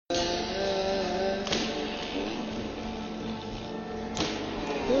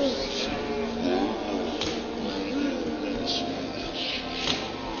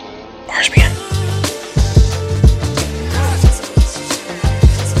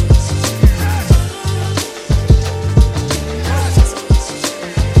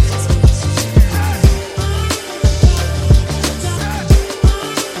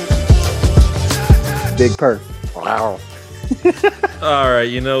Big Purr. Wow. All right,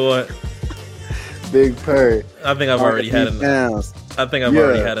 you know what? Big Purr. I think I've already had enough. I think I've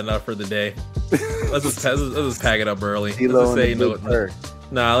already had enough for the day. Let's just pack it up early. Let's just say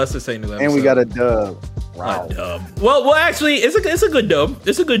Nah, let's just say new episode. And we got a dub. Wow. A dub. Well, actually, it's a good dub.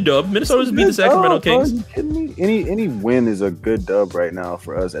 It's a good dub. Minnesota's beat the Sacramento Kings. Are you kidding me? Any win is a good dub right now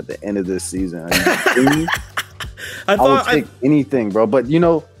for us at the end of this season. I would take anything, bro. But you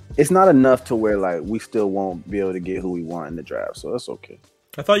know, it's not enough to where like we still won't be able to get who we want in the draft. So that's okay.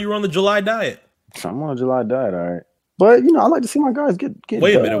 I thought you were on the July diet. I'm on a July diet, all right. But you know, I like to see my guys get.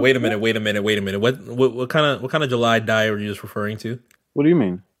 Wait a minute. What kind of July diet were you just referring to? What do you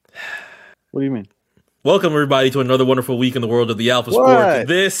mean? What do you mean? Welcome everybody to another wonderful week in the world of the Alpha Sports.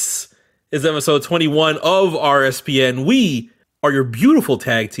 This is episode 21 of RSPN. We are your beautiful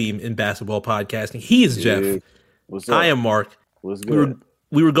tag team in basketball podcasting. He is Jeff. What's up? I am Mark. What's good?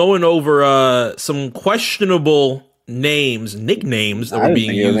 We were going over some questionable nicknames that were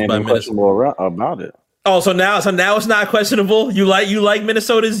being used by Minnesota about it. Oh, so now it's not questionable. You like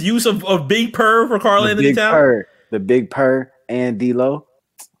Minnesota's use of Big Purr for Karl-Anthony Towns? The Big Purr and D-Lo.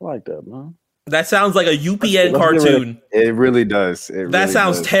 I like that, man. That sounds like a UPN cartoon. It really does. That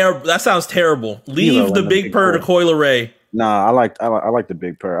sounds terrible. That sounds terrible. Leave the Big Purr to Coyle Ray. Nah, I like the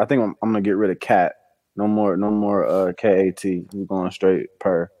Big Purr. I think I'm gonna get rid of Cat. No more KAT. We're going straight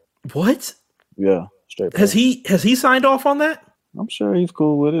Purr. What? Yeah, straight Purr. Has he signed off on that? I'm sure he's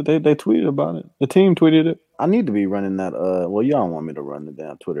cool with it. They tweeted about it. The team tweeted it. I need to be running that. Well, y'all want me to run the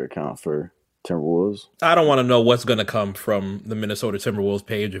damn Twitter account for Timberwolves. I don't want to know what's going to come from the Minnesota Timberwolves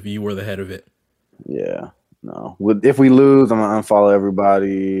page if you were the head of it. Yeah, no. If we lose, I'm gonna unfollow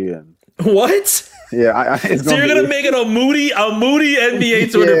everybody. And what? Yeah, so you're gonna make it a moody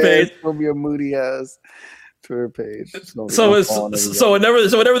NBA Twitter page? It's gonna be a moody ass Twitter page. So whenever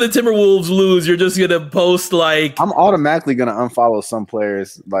the Timberwolves lose, you're just gonna post like I'm automatically gonna unfollow some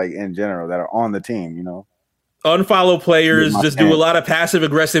players like in general that are on the team. You know, unfollow players. Just do a lot of passive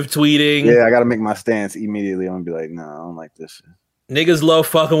aggressive tweeting. Yeah, I gotta make my stance immediately. I'm gonna be like, no, I don't like this shit. Niggas love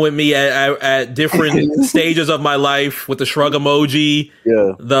fucking with me at different stages of my life with the shrug emoji.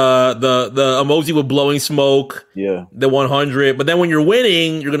 Yeah. The emoji with blowing smoke. Yeah. The 100. But then when you're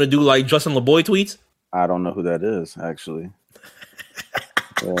winning, you're gonna do like Justin LeBoy tweets. I don't know who that is, actually.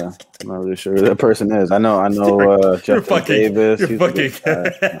 Yeah, I'm not really sure who that person is. I know Jeff Davis. You're fucking.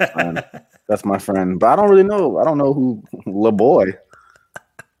 That's my friend. But I don't really know. I don't know who LeBoy.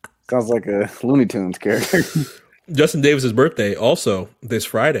 Sounds like a Looney Tunes character. Justin Davis's birthday also this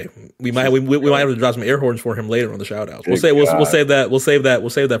Friday. We might have to drop some air horns for him later on the shout outs. We'll save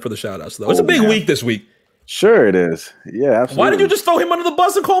that for the shout outs though. It's a big week this week. Sure it is. Yeah, absolutely. Why did you just throw him under the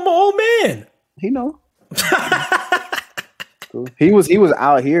bus and call him an old man? He know. He was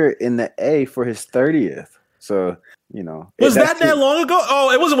out here in the A for his 30th. So, you know. Was that long ago?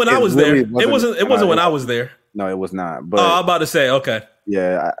 Oh, it wasn't when I was there. It wasn't when I was there. No, it was not. But I'm about to say, okay.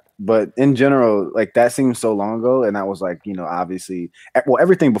 Yeah, but in general, like that seems so long ago, and that was like, you know, obviously, well,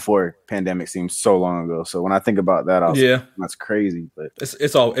 everything before pandemic seems so long ago. So when I think about that, I was like, that's crazy. But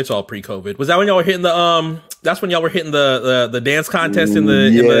it's all pre-COVID. Was that when y'all were hitting the That's when y'all were hitting the dance contest in the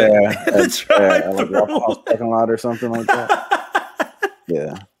drive-thru parking lot or something like that.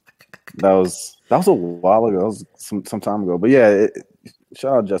 Yeah, that was a while ago. That was some time ago. But yeah,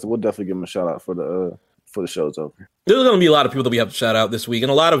 shout out Justin. We'll definitely give him a shout out for the show's over. There's going to be a lot of people that we have to shout out this week,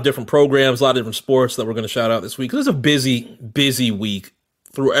 and a lot of different programs, a lot of different sports that we're going to shout out this week. Because it's a busy week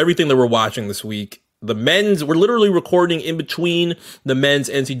through everything that we're watching this week. The men's, we're literally recording in between the men's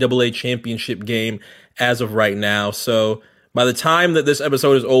NCAA championship game as of right now. So by the time that this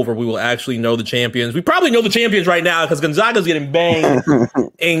episode is over, we will actually know the champions. We probably know the champions right now because Gonzaga's getting banged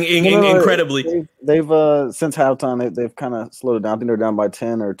incredibly. They've since halftime, they've kind of slowed it down. I think they're down by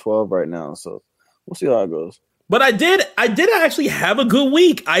 10 or 12 right now. So we'll see how it goes. But I did actually have a good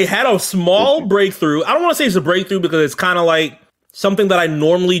week. I had a small breakthrough. I don't want to say it's a breakthrough because it's kind of like something that I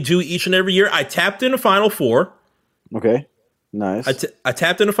normally do each and every year. I tapped in a Final Four. Okay, nice. I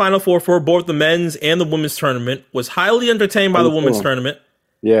tapped in a Final Four for both the men's and the women's tournament. Was highly entertained by the women's tournament.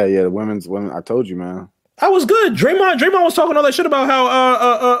 Yeah, the women. I told you, man. I was good. Draymond was talking all that shit about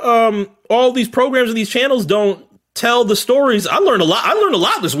how all these programs and these channels don't tell the stories. I learned a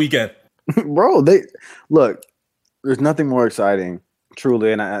lot this weekend. Bro, look. There's nothing more exciting,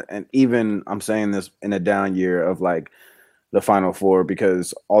 truly, and even I'm saying this in a down year of like the Final Four,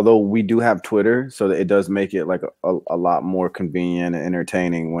 because although we do have Twitter, so that it does make it like a lot more convenient and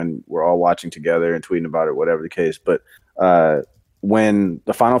entertaining when we're all watching together and tweeting about it, whatever the case. But when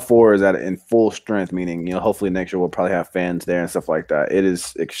the Final Four is in full strength, meaning, hopefully next year we'll probably have fans there and stuff like that. It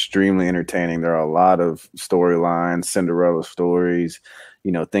is extremely entertaining. There are a lot of storylines, Cinderella stories,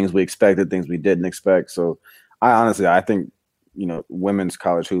 things we expected, things we didn't expect. So I think, women's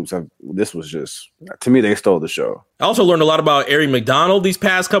college hoops this was just, to me, they stole the show. I also learned a lot about Aari McDonald these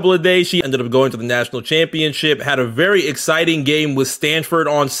past couple of days. She ended up going to the national championship, had a very exciting game with Stanford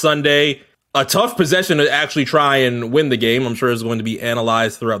on Sunday. A tough possession to actually try and win the game. I'm sure is going to be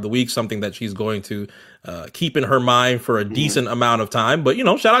analyzed throughout the week, something that she's going to keep in her mind for a decent amount of time. But,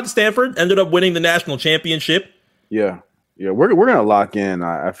 shout out to Stanford, ended up winning the national championship. Yeah. We're going to lock in.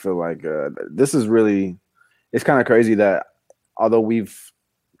 I feel like this is really, it's kind of crazy that although we've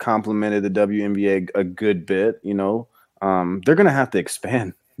complimented the WNBA a good bit, they're going to have to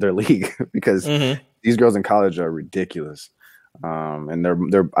expand their league because these girls in college are ridiculous. And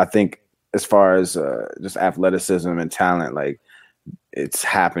they're I think, as far as just athleticism and talent, like it's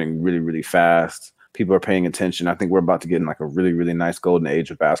happening really, really fast. People are paying attention. I think we're about to get in like a really, really nice golden age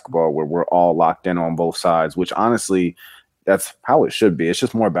of basketball where we're all locked in on both sides, which honestly, that's how it should be. It's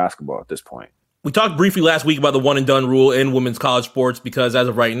just more basketball at this point. We talked briefly last week about the one and done rule in women's college sports because as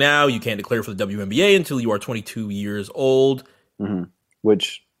of right now, you can't declare for the WNBA until you are 22 years old.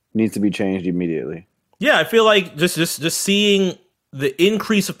 Which needs to be changed immediately. Yeah, I feel like just seeing the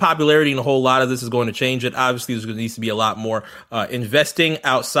increase of popularity in a whole lot of this is going to change it. Obviously, there's going to need to be a lot more investing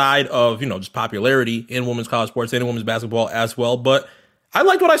outside of, just popularity in women's college sports and in women's basketball as well. But I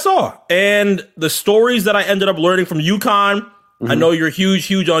liked what I saw. And the stories that I ended up learning from UConn, I know you're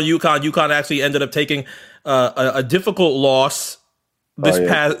huge on UConn. UConn actually ended up taking a difficult loss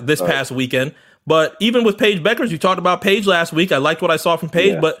this past weekend. But even with Paige Beckers, you talked about Paige last week. I liked what I saw from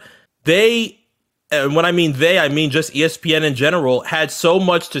Paige, but and when I mean I mean just ESPN in general, had so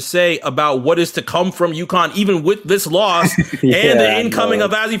much to say about what is to come from UConn, even with this loss and the incoming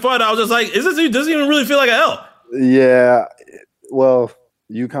of Azzi Fudd. I was just like, doesn't even really feel like a L. Yeah. Well,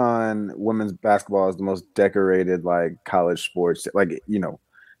 UConn women's basketball is the most decorated college sports.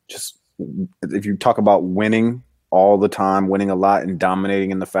 Just if you talk about winning all the time, winning a lot and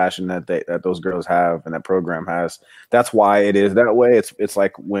dominating in the fashion that those girls have and that program has. That's why it is that way. It's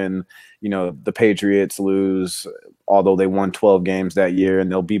like when, the Patriots lose, although they won 12 games that year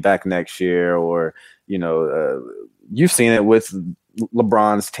and they'll be back next year, or, you've seen it with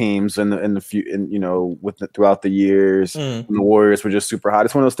LeBron's teams throughout the years. When the Warriors were just super hot.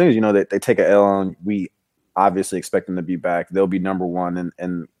 It's one of those things, they take an L and we obviously expect them to be back. They'll be number one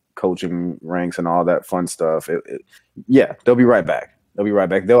and coaching ranks and all that fun stuff. They'll be right back.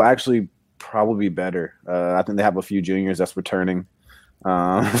 They'll actually probably be better. I think they have a few juniors that's returning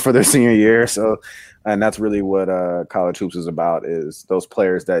for their senior year. So, and that's really what college hoops is about, is those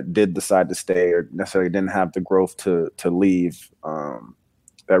players that did decide to stay or necessarily didn't have the growth to leave.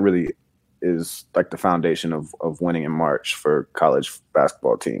 That really is like the foundation of winning in March for college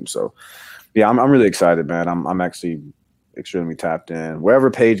basketball teams. So yeah, I'm really excited, man. I'm actually extremely tapped in. Wherever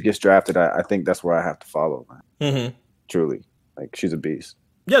Paige gets drafted, I think that's where I have to follow, man. Truly, she's a beast.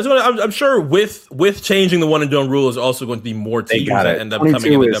 Yeah, so I'm sure with changing the one and done rule is also going to be more teams that end up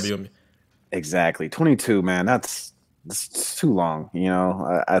coming in the WNBA. Exactly, 22, man. That's too long.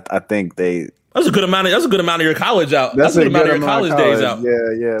 I think that's a good amount of your college out. That's a good amount of your college days out.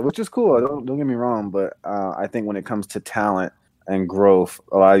 Yeah, which is cool. Don't get me wrong, but I think when it comes to talent and growth,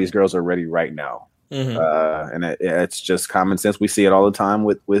 a lot of these girls are ready right now. And it's just common sense. We see it all the time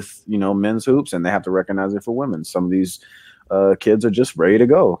with men's hoops, and they have to recognize it for women. Some of these kids are just ready to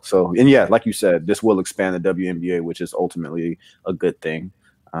go. So, and yeah, like you said, this will expand the WNBA, which is ultimately a good thing.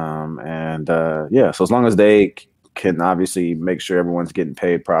 So as long as they can obviously make sure everyone's getting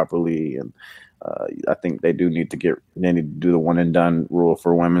paid properly, and I think they need to do the one and done rule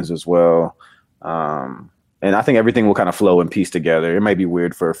for women's as well. And I think everything will kind of flow and piece together. It may be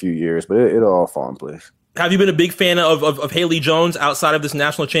weird for a few years, but it'll all fall in place. Have you been a big fan of Haley Jones outside of this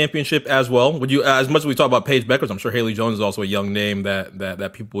national championship as well? Would you, as much as we talk about Paige Beckers, I'm sure Haley Jones is also a young name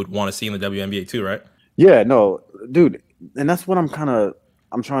that people would want to see in the WNBA too, right? Yeah, no, dude. And that's what I'm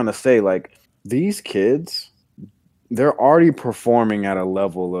trying to say. These kids, they're already performing at a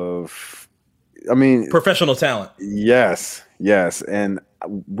level of, professional talent. Yes. And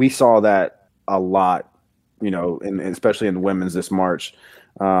we saw that a lot, and especially in women's this March.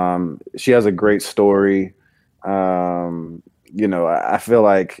 She has a great story. I feel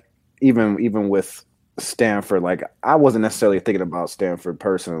like even with Stanford, I wasn't necessarily thinking about Stanford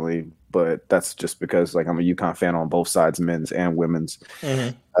personally, but that's just because I'm a UConn fan on both sides, men's and women's.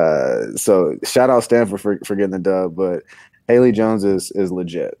 So shout out Stanford for getting the dub, but Haley Jones is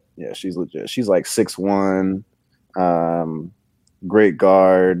legit. Yeah, she's legit. She's 6'1", great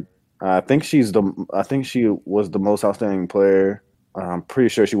guard. I think she was the most outstanding player. I'm pretty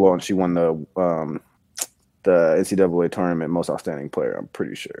sure she won. She won the NCAA tournament most outstanding player. I'm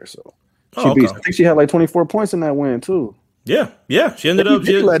pretty sure. So Oh, okay. I think she had like 24 points in that win too. Yeah. She ended up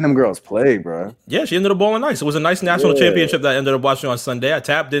letting them girls play, bro. Yeah, she ended up balling nice. It was a nice national championship that I ended up watching on Sunday. I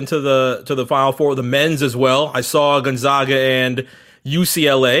tapped into the Final Four, the men's as well. I saw Gonzaga and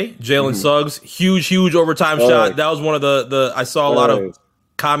UCLA. Jalen Suggs, huge overtime shot. That was one of the I saw a lot of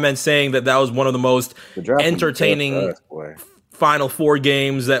comments saying that was one of the most entertaining Final Four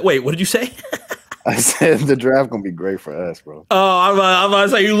games. Wait, what did you say? I said the draft gonna be great for us, bro. Oh, I'm about to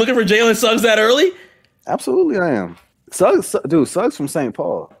say, you looking for Jalen Suggs that early? Absolutely, I am. Suggs from St.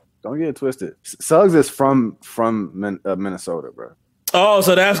 Paul. Don't get it twisted. Suggs is from Minnesota, bro. Oh,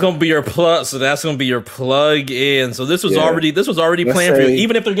 so that's gonna be your plug. So that's gonna be your plug in. So this was already planned for you.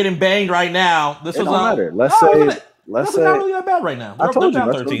 Even if they're getting banged right now, this was don't matter. Let's say not really that bad right now. I told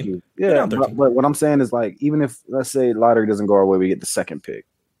you. Yeah, but what I'm saying is like, even if let's say lottery doesn't go our way, we get the second pick.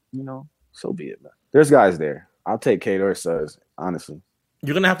 So be it, man. There's guys there. I'll take Cade or Suggs, honestly.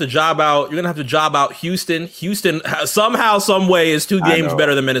 You're gonna have to job out Houston. Houston somehow, some way is 2 games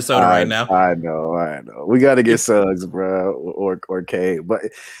better than Minnesota right now. I know. We got to get Suggs, bro, or Cade. But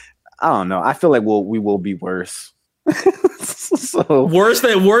I don't know. I feel like we will be worse. So worse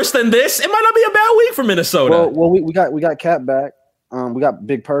than this. It might not be a bad week for Minnesota. Well, we got Cap back. We got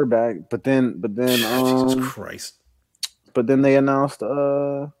Big Purr back. But then Jesus Christ. But then they announced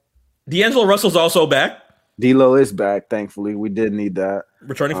D'Angelo Russell's also back. D'Lo is back, thankfully. We did need that.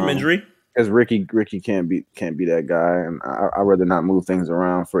 Returning from injury. Because Ricky can't be that guy, and I'd rather not move things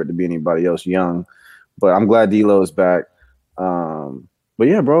around for it to be anybody else young. But I'm glad D'Lo is back. But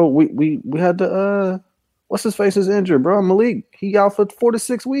yeah, bro, we had to what's his face is injured, bro. Malik, he out for 4 to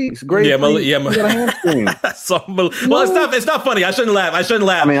 6 weeks. Great. Malik. He got a hamstring. It's not funny. I shouldn't laugh.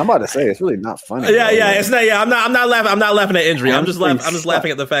 I mean, I'm about to say it's really not funny. Yeah. It's not. Yeah, I'm not laughing. I'm not laughing at injury. I'm just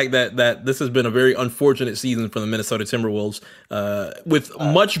laughing at the fact that this has been a very unfortunate season for the Minnesota Timberwolves, with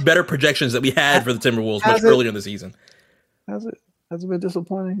much better projections that we had for the Timberwolves much earlier in the season. Has it been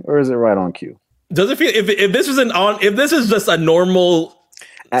disappointing, or is it right on cue? Does it feel if this is just a normal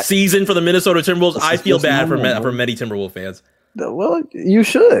season for the Minnesota Timberwolves, I feel bad for many Timberwolves fans. Well, you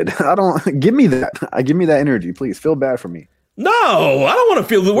should. Give me that. Give me that energy, please. Feel bad for me. No, I don't want to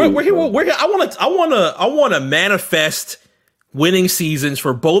feel. We're here. I want to manifest winning seasons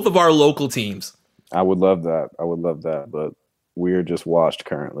for both of our local teams. I would love that. But we're just washed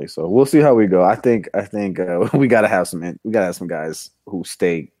currently, so we'll see how we go. I think we gotta have some guys who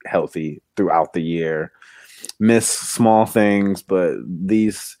stay healthy throughout the year. Miss small things, but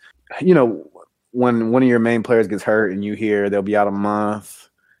these, when one of your main players gets hurt and you hear they'll be out a month,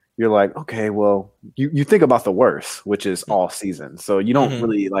 you're like, okay, well, you think about the worst, which is all season. So you don't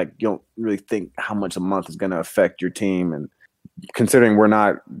really think how much a month is going to affect your team. And considering we're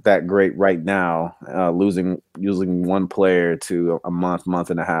not that great right now, losing one player to a month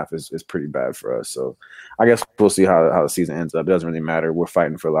and a half is pretty bad for us. So I guess we'll see how the season ends up. It doesn't really matter. We're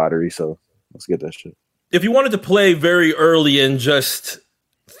fighting for lottery, so let's get that shit. If you wanted to play very early and just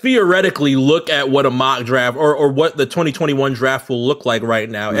theoretically look at what a mock draft or what the 2021 draft will look like right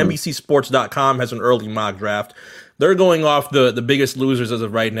now, NBCSports.com has an early mock draft. They're going off the biggest losers as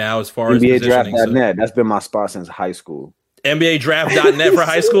of right now as far as positioning. NBADraft.net. That's been my spot since high school. NBADraft.net for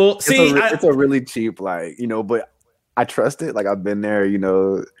high school. It's a really cheap, but I trust it. Like, I've been there,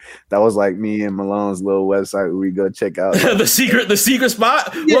 that was like me and Malone's little website where we go check out the secret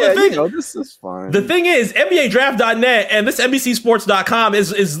spot. Yeah, this is fine. The thing is, NBADraft.net and this NBCSports.com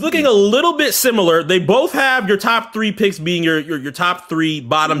is looking a little bit similar. They both have your top 3 picks being your top 3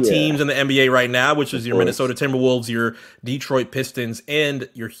 bottom teams in the NBA right now, which is your Minnesota Timberwolves, your Detroit Pistons, and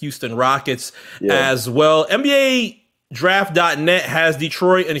your Houston Rockets as well. NBADraft.net has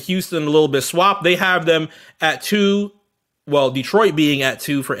Detroit and Houston a little bit swapped. They have them at 2. Well, Detroit being at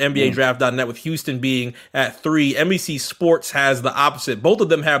 2 for NBADraft.net, with Houston being at 3. NBC Sports has the opposite. Both of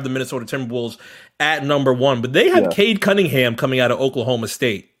them have the Minnesota Timberwolves at number 1, but they have Cade Cunningham coming out of Oklahoma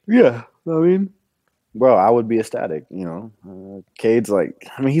State. Yeah, I mean, bro, I would be ecstatic. Cade's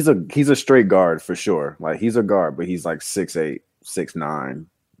he's a straight guard for sure. Like, he's a guard, but he's like 6'8", 6'9".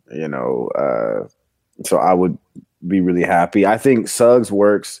 So I would be really happy. I think Suggs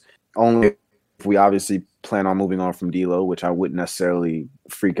works only if we obviously plan on moving on from D'Lo, which I wouldn't necessarily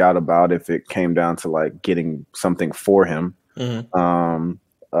freak out about if it came down to like getting something for him.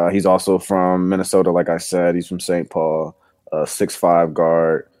 He's also from Minnesota, like I said. He's from St. Paul, 6'5"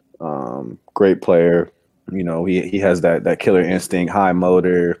 guard, great player. He has that killer instinct, high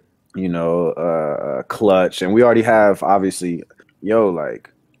motor, clutch, and we already have obviously yo, like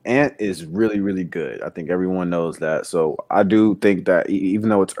Ant is really, really good. I think everyone knows that. So I do think that even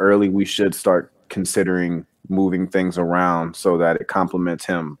though it's early, we should start considering moving things around so that it complements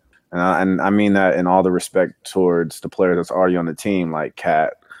him. And I mean that in all the respect towards the player that's already on the team, like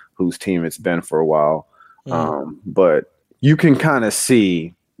Cat, whose team it's been for a while. But you can kind of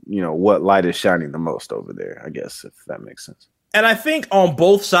see, what light is shining the most over there, I guess, if that makes sense. And I think on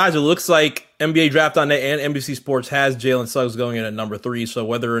both sides, it looks like NBA Draft.net and NBC Sports has Jalen Suggs going in at number 3. So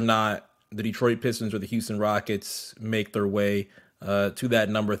whether or not the Detroit Pistons or the Houston Rockets make their way to that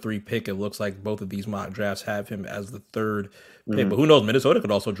number 3 pick, it looks like both of these mock drafts have him as the 3rd pick. But who knows? Minnesota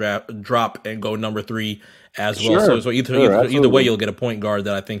could also drop and go number 3 as well. Sure. So either way, you'll get a point guard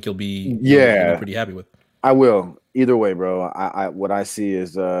that I think you'll be pretty happy with. I will. Either way, bro. What I see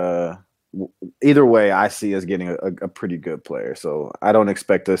is either way, I see us getting a pretty good player. So I don't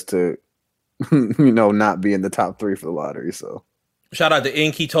expect us to, not be in the top 3 for the lottery. So shout out to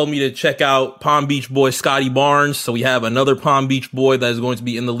Ink. He told me to check out Palm Beach boy Scotty Barnes. So we have another Palm Beach boy that is going to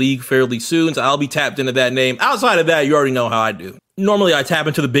be in the league fairly soon. So I'll be tapped into that name. Outside of that, you already know how I do. Normally, I tap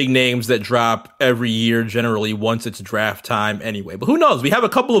into the big names that drop every year, generally once it's draft time anyway. But who knows? We have a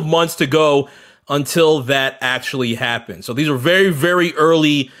couple of months to go until that actually happens. So these are very, very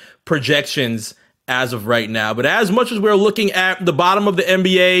early projections as of right now. But as much as we're looking at the bottom of the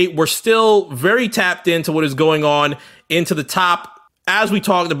NBA, we're still very tapped into what is going on into the top. As we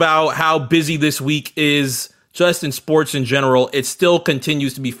talked about how busy this week is just in sports in general, it still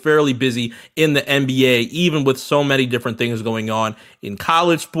continues to be fairly busy in the NBA, even with so many different things going on in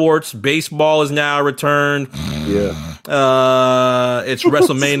college sports. Baseball is now returned. Yeah. It's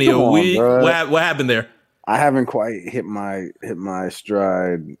WrestleMania week. What happened there? I haven't quite hit my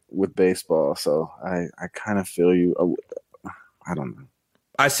stride with baseball, so I kind of feel you. I don't know.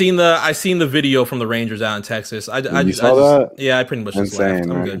 I seen the video from the Rangers out in Texas. I pretty much just laughed.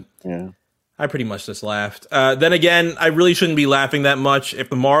 I'm good. Yeah. I pretty much just laughed. Then again, I really shouldn't be laughing that much. If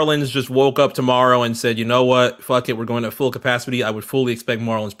the Marlins just woke up tomorrow and said, you know what, fuck it, we're going at full capacity, I would fully expect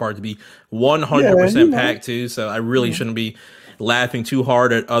Marlins Park to be 100% packed too. So I really shouldn't be laughing too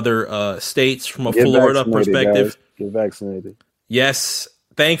hard at other states from a Florida perspective. Guys. Get vaccinated. Yes.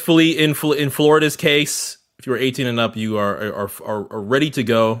 Thankfully, in Florida's case, if you're 18 and up, you are ready to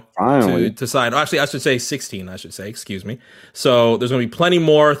go to sign. Actually, I should say 16. Excuse me. So there's going to be plenty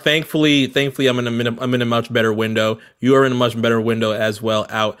more. Thankfully, I'm in a much better window. You are in a much better window as well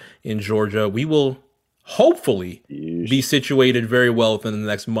out in Georgia. We will hopefully be situated very well within the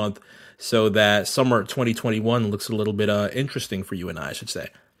next month, so that summer 2021 looks a little bit interesting for you and I should say.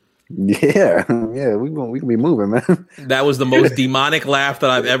 Yeah, we can be moving, man. That was the most demonic laugh that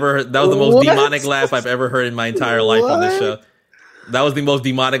I've ever heard. That was the most demonic laugh I've ever heard in my entire life on this show. That was the most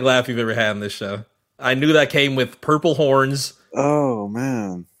demonic laugh you've ever had on this show. I knew that came with purple horns. Oh,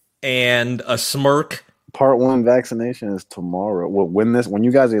 man. And a smirk. Part 1 vaccination is tomorrow. Well, when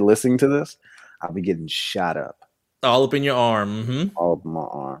you guys are listening to this, I'll be getting shot up. All up in your arm. Mm-hmm. All up in my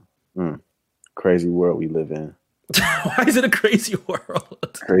arm. Crazy world we live in. Why is it a crazy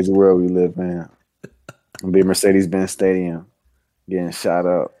world? Crazy world we live in. I'll be at Mercedes-Benz Stadium getting shot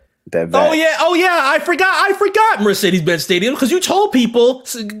up. Oh yeah, I forgot Mercedes-Benz Stadium, because you told people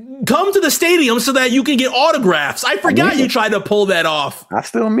come to the stadium so that you can get autographs. I forgot you tried to pull that off. I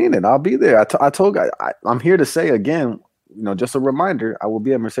still mean it. I'll be there. I told guys, I'm here to say again, just a reminder, I will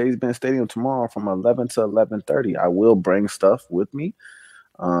be at Mercedes-Benz Stadium tomorrow from 11 to 11:30. I will bring stuff with me.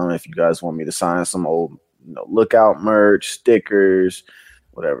 If you guys want me to sign some old lookout merch, stickers,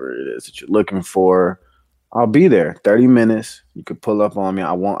 whatever it is that you're looking for, I'll be there. 30 minutes. You could pull up on me.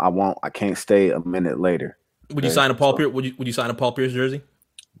 I can't stay a minute later. Would you sign a Paul Pierce? Would you sign a Paul Pierce jersey?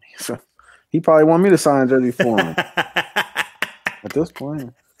 He probably want me to sign a jersey for him. At this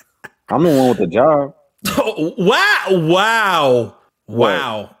point, I'm the one with the job. Wow.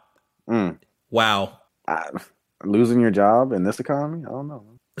 Losing your job in this economy? I don't know.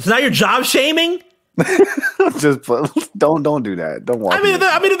 It's not your job shaming. Just don't do that. Don't walk.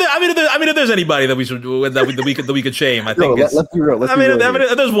 If there's anybody that we could shame, I think let's be real.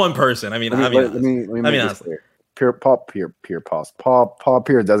 If there's one person. Let me honestly. Paul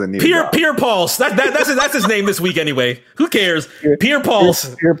Pierce doesn't need Pierre Pulse. That's his name this week anyway. Who cares? Pierre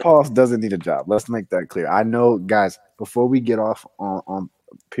Pulse. Pierre Pulse doesn't need a job. Let's make that clear. I know, guys. Before we get off on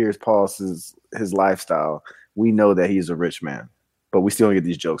Pierce Pulse's his lifestyle, we know that he's a rich man, but we still don't get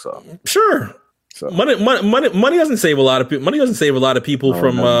these jokes off. Sure. So money doesn't save a lot of people. Money doesn't save a lot of people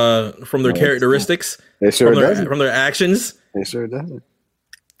from their characteristics. It sure doesn't. From their actions. It sure doesn't.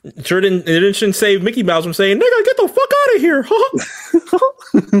 It shouldn't save Mickey Mouse from saying, "Nigga, get the fuck out of here!"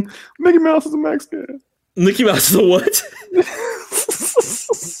 Huh? Mickey Mouse is a Mexican. Mickey Mouse is a what?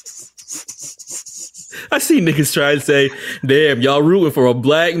 I see niggas try to say, "Damn, y'all rooting for a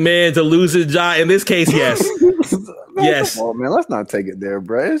black man to lose his job." In this case, yes, Man, yes. come on, man. Let's not take it there,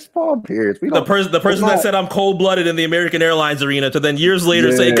 bro. It's Paul Pierce. The person that said I'm cold blooded in the American Airlines arena to then years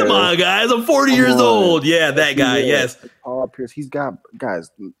later say, "Come on, guys, I'm 40 years old." Yeah, that guy. Yes, Paul Pierce. He's got guys.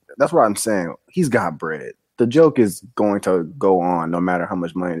 That's what I'm saying. He's got bread. The joke is going to go on no matter how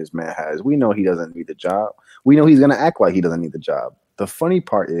much money this man has. We know he doesn't need the job. We know he's going to act like he doesn't need the job. The funny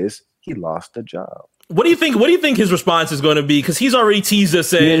part is he lost the job. What do you think? What do you think his response is going to be? Because he's already teased us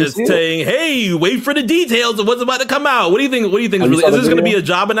saying, "Hey, wait for the details of what's about to come out." What do you think? What do you think? Is this going to be a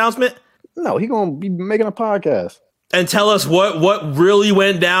job announcement? No, he's going to be making a podcast and tell us what really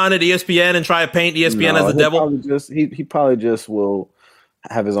went down at ESPN and try to paint ESPN as the devil. He probably just will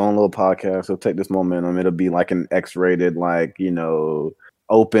have his own little podcast. He'll take this momentum. It'll be like an X-rated, like, you know,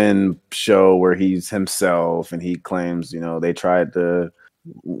 open show where he's himself and he claims, you know, they tried to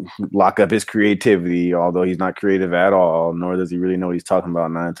lock up his creativity, although he's not creative at all, nor does he really know what he's talking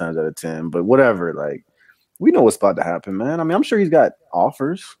about 9 times out of 10. But whatever, like, we know what's about to happen, man. I mean, I'm sure he's got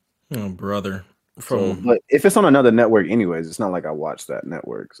offers. Oh, brother. But if it's on another network anyways, it's not like I watched that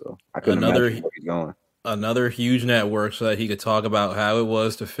network, so I couldn't imagine where he's going. Another huge network so that he could talk about how it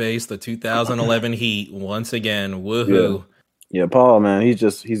was to face the 2011 Heat once again. Woohoo. Yeah, Paul, man,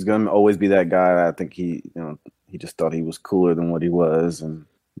 he's gonna always be that guy. I think he just thought he was cooler than what he was, and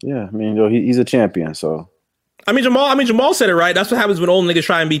yeah, I mean, he's a champion. So, Jamal said it right. That's what happens when old niggas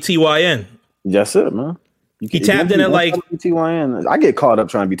try and be TYN. That's it, man. He tapped in at like TYN. I get caught up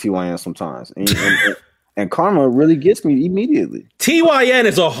trying to be TYN sometimes, and karma really gets me immediately. TYN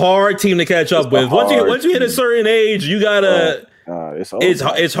is a hard team to catch up with. Once you hit a certain age, you gotta.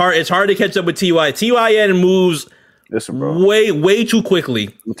 It's hard to catch up with TYN. TYN moves. Listen, bro. Way too quickly.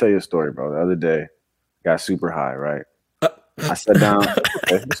 Let me tell you a story, bro. The other day, got super high, right? I sat down.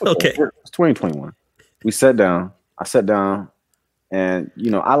 Okay. It's 2021. I sat down, and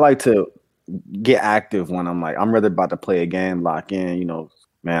you know, I like to get active when I'm rather about to play a game, lock in. You know,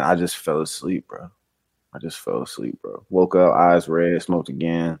 man, I just fell asleep, bro. Woke up, eyes red, smoked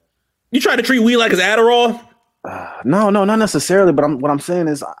again. You try to treat weed like it's Adderall? No, not necessarily. But what I'm saying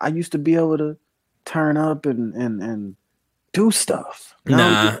is, I used to be able to turn up and do stuff.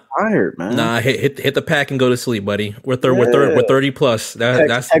 Now I'm tired, man. Nah, hit the pack and go to sleep, buddy. We're 30 plus.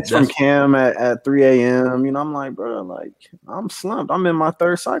 That's from Cam at 3 a.m. You know, I'm like, bro, like I'm slumped. I'm in my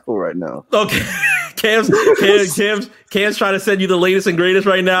third cycle right now. Okay. Cam's trying to send you the latest and greatest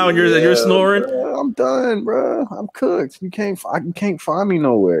right now, and you're snoring. Bro, I'm done, bro. I'm cooked. You can't find me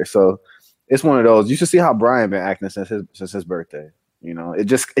nowhere. So it's one of those. You should see how Brian been acting since his birthday. You know, it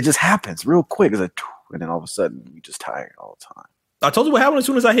just happens real quick. It's like, and then all of a sudden you just tired all the time. I told you what happened as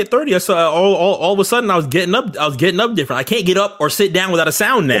soon as I hit 30. I saw all of a sudden I was getting up different. I can't get up or sit down without a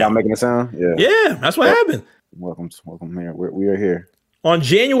sound now. Without making a sound? Yeah, that's what happened. Welcome here. We are here. On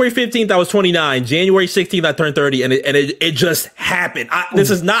January 15th, I was 29. January 16th, I turned 30, and it just happened. This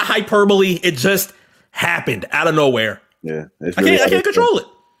is not hyperbole. It just happened out of nowhere. Yeah, I can't control it.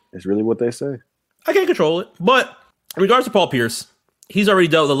 It's really what they say. I can't control it. But in regards to Paul Pierce, he's already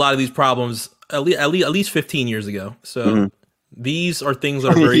dealt with a lot of these problems at least 15 years ago. So these are things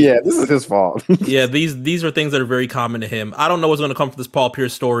that are very this is his fault. Yeah, these are things that are very common to him. I don't know what's going to come from this Paul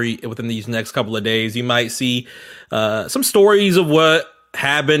Pierce story within these next couple of days. You might see some stories of what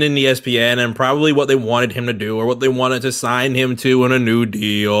happened in ESPN and probably what they wanted him to do or what they wanted to sign him to in a new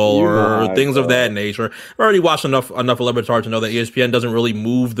deal or things of that nature. I've already watched enough of Le Batard to know that ESPN doesn't really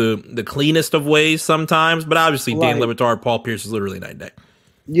move the cleanest of ways sometimes, but obviously Dan Le Batard, Paul Pierce is literally night and day.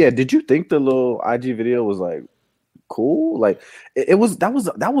 Yeah, did you think the little IG video was like cool? Like it was that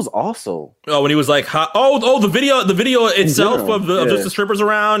was also when he was like the video itself of just the strippers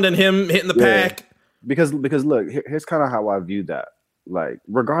around and him hitting the pack. Because look, here's kind of how I view that. Like,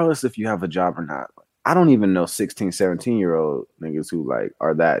 regardless if you have a job or not, I don't even know 16, 17-year-old niggas who like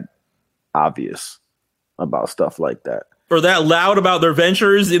are that obvious about stuff like that. Or that loud about their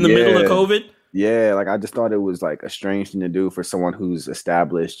ventures in the middle of COVID. Yeah, like I just thought it was like a strange thing to do for someone who's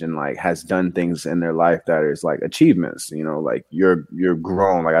established and like has done things in their life that is like achievements, you know, like you're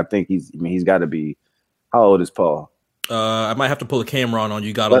grown. Like I think he's got to be, how old is Paul? I might have to pull a camera on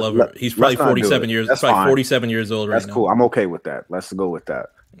you. Gotta love it. He's probably 47 years. That's probably 47 years old right now. That's cool. I'm okay with that. Let's go with that.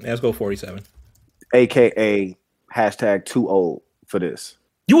 Let's go 47. AKA # too old for this.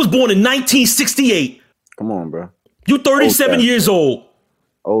 You was born in 1968. Come on, bro. You 37 years old.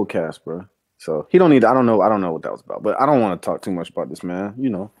 Old cast, bro. So he don't need. I don't know what that was about, but I don't want to talk too much about this man. You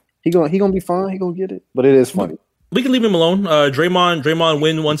know, he gonna be fine. He gonna get it. But it is funny. We can leave him alone. Draymond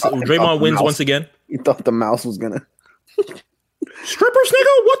wins once again. He thought the mouse was gonna. Strippers,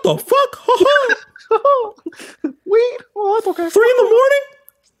 nigga. What the fuck? Weed? Oh, that's okay. 3 in the morning?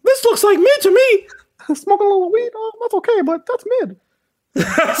 This looks like mid to me. Smoking a little weed? Oh, that's okay, but that's mid.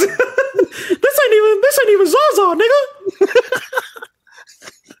 This ain't even Zaza, nigga.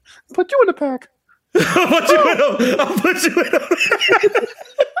 Put you in the pack. I'll put you in a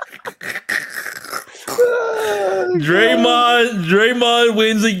Draymond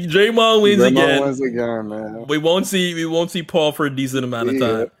wins again. Wins again, man. We won't see Paul for a decent amount of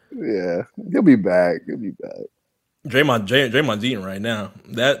time. Yeah. He'll be back. Draymond's eating right now.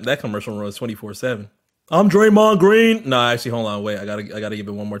 That commercial runs 24/7. I'm Draymond Green. No, actually, hold on, wait. I gotta give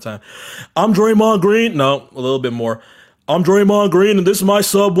it one more time. I'm Draymond Green. No, a little bit more. I'm Draymond Green, and this is my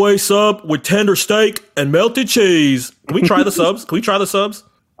Subway sub with tender steak and melted cheese. Can we try the subs?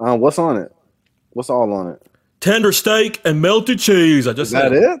 What's on it? What's all on it? Tender steak and melted cheese. I just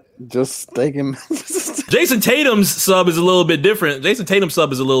said it. Just steak and Jason Tatum's sub is a little bit different.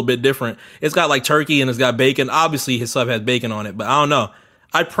 It's got like turkey and it's got bacon. Obviously, his sub has bacon on it, but I don't know.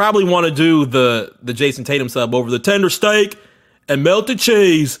 I'd probably want to do the Jason Tatum sub over the tender steak and melted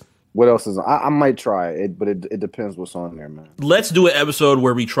cheese. What else is on? I might try it, but it depends what's on there, man. Let's do an episode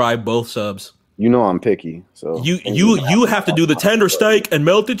where we try both subs. You know I'm picky, so you have to do the tender steak and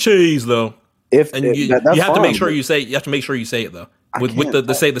melted cheese though. You have to make sure you say it though. With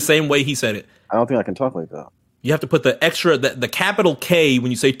the same way he said it. I don't think I can talk like that. You have to put the extra the capital K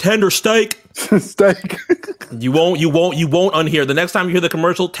when you say tender steak. Steak. You won't unhear. The next time you hear the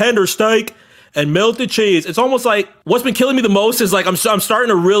commercial, tender steak and melted cheese. It's almost like what's been killing me the most is like I'm starting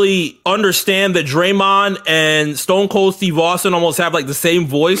to really understand that Draymond and Stone Cold Steve Austin almost have like the same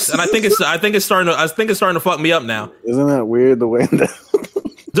voice, and I think it's starting to fuck me up now. Isn't that weird the way that?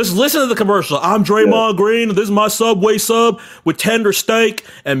 Just listen to the commercial. I'm Draymond Green. This is my Subway sub with tender steak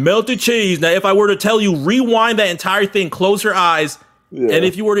and melted cheese. Now, if I were to tell you, rewind that entire thing, close your eyes, and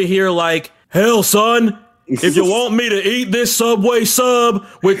if you were to hear like, hell, son, if you want me to eat this Subway sub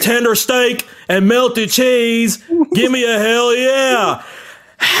with tender steak and melted cheese, give me a hell yeah.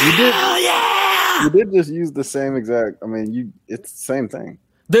 Hell yeah. You did just use the same exact, it's the same thing.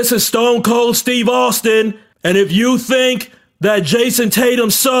 This is Stone Cold Steve Austin, and if you think that Jason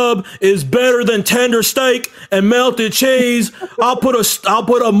Tatum sub is better than tender steak and melted cheese, I'll put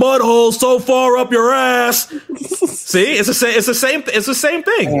a mud hole so far up your ass. See, it's the same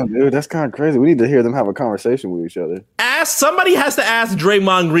thing. Damn, dude, that's kind of crazy. We need to hear them have a conversation with each other. Somebody has to ask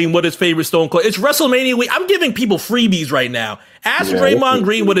Draymond Green what his favorite Stone Cold. It's WrestleMania week. I'm giving people freebies right now. Ask Draymond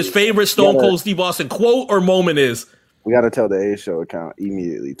Green what his favorite Stone Cold Steve Austin quote or moment is. We got to tell the A Show account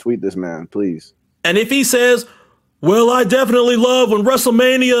immediately. Tweet this man, please. And if he says, well, I definitely love when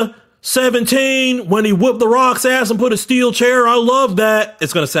WrestleMania 17, when he whipped The Rock's ass and put a steel chair. I love that.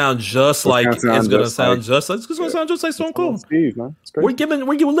 It's going to sound just like Stone Cold. Steve, man. We're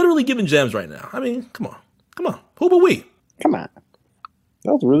literally giving gems right now. I mean, come on. Who but we? Come on.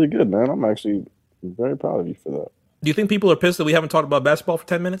 That was really good, man. I'm actually very proud of you for that. Do you think people are pissed that we haven't talked about basketball for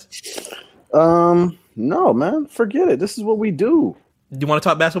 10 minutes? No, man. Forget it. This is what we do. Do you want to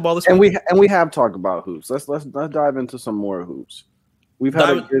talk basketball this week? And we have talked about hoops. Let's dive into some more hoops. We've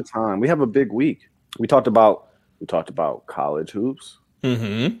had a good time. We have a big week. We talked about college hoops,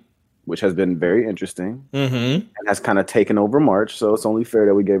 which has been very interesting and has kind of taken over March. So it's only fair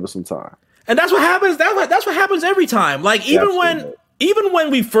that we gave us some time. And that's what happens. That's what happens every time. Like even when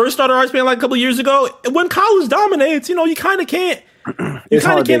we first started our span like a couple of years ago, when college dominates, you kind of can't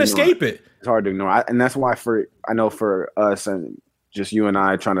escape it. It's hard to ignore, and that's why for us and just you and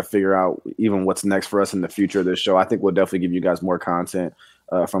I trying to figure out even what's next for us in the future of this show. I think we'll definitely give you guys more content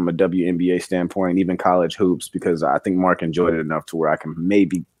from a WNBA standpoint, even college hoops, because I think Mark enjoyed it enough to where I can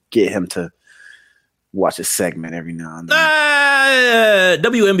maybe get him to watch a segment every now and then.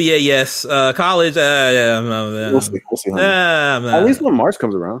 WNBA, yes. College, we'll see. At least when March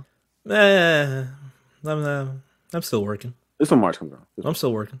comes around. I'm still working. It's when March comes around. I'm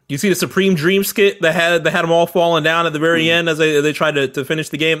still working. You see the Supreme Dream skit that had them all falling down at the very end as they tried to finish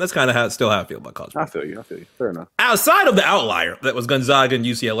the game? That's kind of how I feel about college. I feel you. Fair enough. Outside of the outlier that was Gonzaga and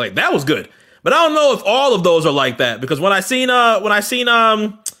UCLA, that was good. But I don't know if all of those are like that, because when I seen oh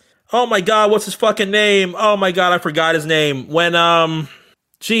my God, what's his fucking name? Oh my God, I forgot his name. When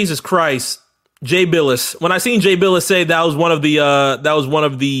Jesus Christ. Jay Billis. When I seen Jay Billis say that was one of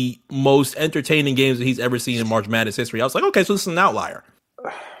the most entertaining games that he's ever seen in March Madness history, I was like, okay, so this is an outlier.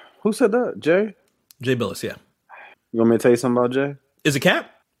 Who said that? Jay? Jay Billis, yeah. You want me to tell you something about Jay? Is it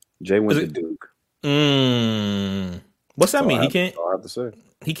Cap? Jay went to Duke. What's that mean? He can't. I have to say.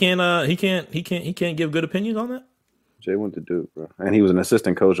 He can't give good opinions on that? Jay went to Duke, bro. And he was an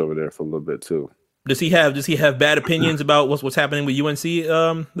assistant coach over there for a little bit too. Does he have bad opinions about what's happening with UNC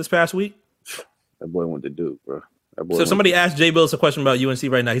this past week? That boy went to Duke, bro. So if somebody asked Jay Billis a question about UNC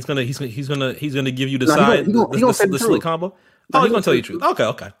right now, he's gonna give you the side, the slick combo. Oh, he's gonna tell you the truth.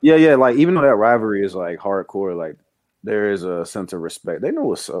 Okay. Yeah. Like even though that rivalry is like hardcore, like there is a sense of respect. They know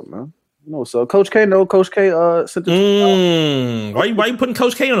what's up, man. You know what's up. Coach K, Coach K. Why you putting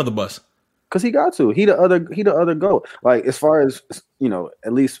Coach K under the bus? Because he got to. He the other GOAT. Like as far as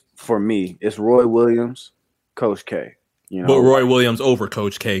at least for me, it's Roy Williams, Coach K. But Roy Williams over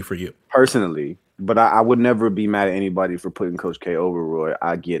Coach K for you personally. But I would never be mad at anybody for putting Coach K over Roy.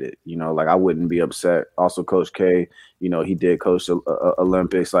 I get it. Like I wouldn't be upset. Also, Coach K, he did coach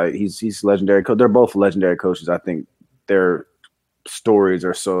Olympics. Like he's legendary coach. They're both legendary coaches. I think their stories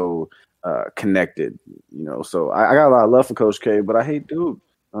are so connected. So I got a lot of love for Coach K, but I hate Duke.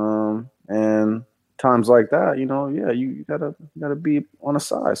 And times like that, you gotta be on a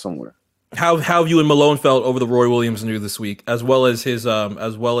side somewhere. How have you and Malone felt over the Roy Williams news this week, as well as his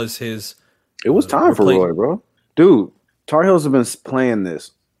It was time for Roy, bro. Dude, Tar Heels have been playing this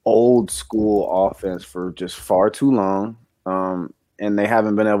old school offense for just far too long, and they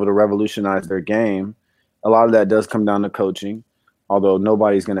haven't been able to revolutionize their game. A lot of that does come down to coaching, although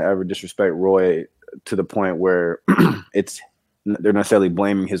nobody's going to ever disrespect Roy to the point where they're necessarily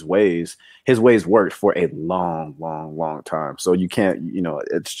blaming his ways. His ways worked for a long, long, long time. So you can't,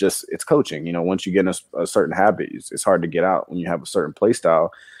 it's coaching. Once you get in a certain habit, it's hard to get out when you have a certain play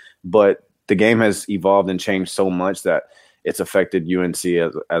style. But the game has evolved and changed so much that it's affected UNC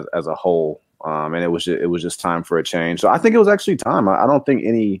as a whole, and it was just time for a change. So I think it was actually time. I don't think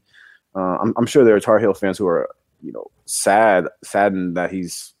any. I'm sure there are Tar Heel fans who are saddened that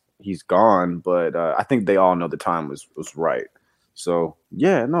he's gone, but I think they all know the time was right. So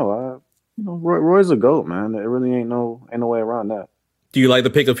yeah, no, Roy's a GOAT, man. There really ain't no way around that. Do you like the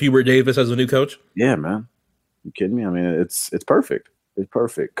pick of Hubert Davis as the new coach? Yeah, man. You kidding me? I mean, it's perfect. It's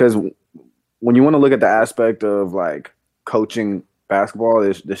perfect because when you want to look at the aspect of like coaching basketball,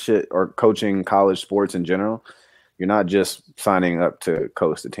 this shit, or coaching college sports in general, you're not just signing up to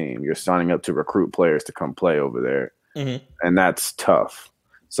coach the team. You're signing up to recruit players to come play over there, and that's tough.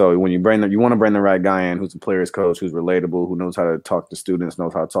 So when you want to bring the right guy in, who's a player's coach, who's relatable, who knows how to talk to students,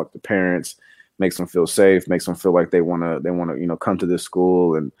 knows how to talk to parents, makes them feel safe, makes them feel like they want to come to this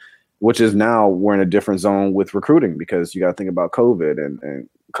school, and which is now we're in a different zone with recruiting because you got to think about COVID and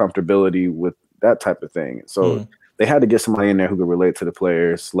comfortability with that type of thing. So they had to get somebody in there who could relate to the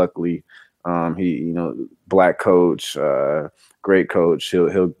players. Luckily, he black coach, great coach.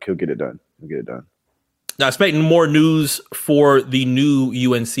 He'll get it done. He'll get it done. Now, expecting more news for the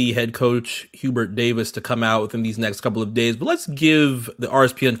new UNC head coach, Hubert Davis, to come out within these next couple of days. But let's give the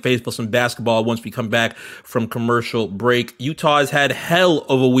RSPN faithful some basketball once we come back from commercial break. Utah has had hell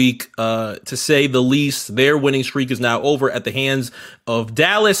of a week, to say the least. Their winning streak is now over at the hands of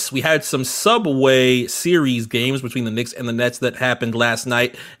Dallas. We had some Subway Series games between the Knicks and the Nets that happened last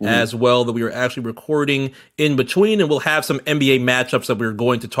night as well, that we were actually recording in between. And we'll have some NBA matchups that we're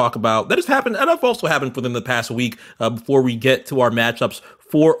going to talk about that has happened and have also happened within the past week before we get to our matchups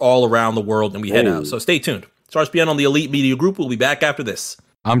for all around the world and we head out. So stay tuned. It's RSPN on the Elite Media Group. We'll be back after this.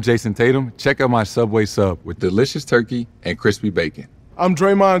 I'm Jason Tatum. Check out my Subway sub with delicious turkey and crispy bacon. I'm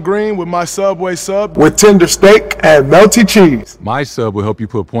Draymond Green with my Subway sub with tender steak and melty cheese. My sub will help you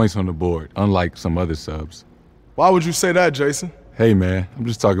put points on the board, unlike some other subs. Why would you say that, Jason? Hey, man, I'm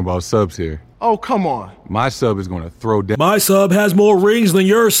just talking about subs here. Oh, come on. My sub is going to throw down. My sub has more rings than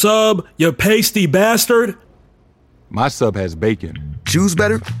your sub, you pasty bastard. My sub has bacon. Choose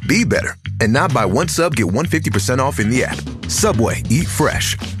better, be better. And now buy one sub, get 150% off in the app. Subway, eat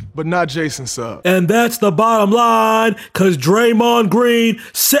fresh. But not Jason sub. And that's the bottom line, because Draymond Green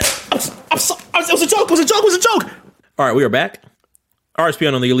said... It was a joke. All right, we are back.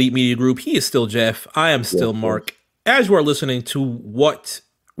 RSPN on the Elite Media Group. He is still Jeff. I am still Mark. As you are listening to what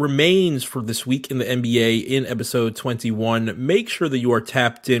remains for this week in the NBA in episode 21, make sure that you are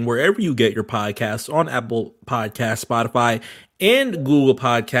tapped in wherever you get your podcasts, on Apple Podcasts, Spotify, and Google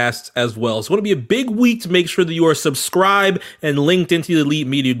Podcasts as well. It's going to be a big week to make sure that you are subscribed and linked into the Elite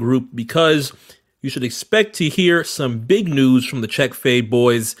Media Group, because you should expect to hear some big news from the Check Fade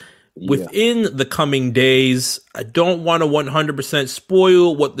boys within the coming days. I don't want to 100%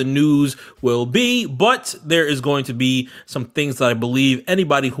 spoil what the news will be, but there is going to be some things that I believe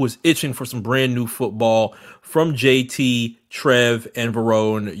anybody who is itching for some brand new football from JT, Trev, and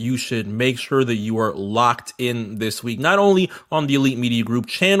Verone, you should make sure that you are locked in this week, not only on the Elite Media Group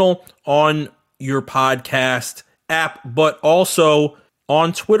channel, on your podcast app, but also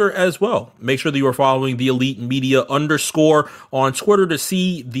on Twitter as well. Make sure that you are following the Elite Media _ on Twitter to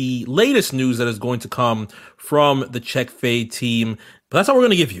see the latest news that is going to come from the Check Fade team But that's all we're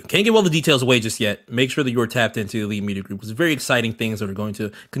going to give you. Can't give all the details away just yet. Make sure that you are tapped into the Elite Media Group because very exciting things that are going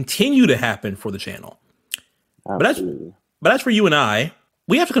to continue to happen for the channel. But as for you and I,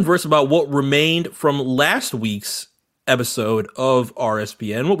 we have to converse about what remained from last week's episode of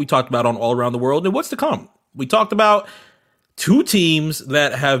RSPN, what we talked about on All Around the World, and what's to come. We talked about two teams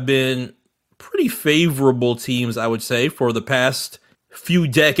that have been pretty favorable teams, I would say, for the past few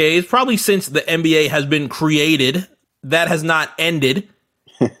decades, probably since the NBA has been created. That has not ended.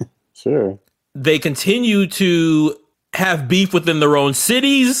 Sure. They continue to have beef within their own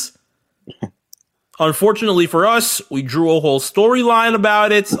cities. Unfortunately for us, we drew a whole storyline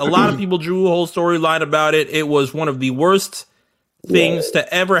about it. A lot of people drew a whole storyline about it. It was one of the worst things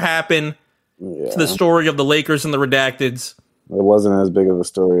to ever happen to the story of the Lakers and the Redacteds. It wasn't as big of a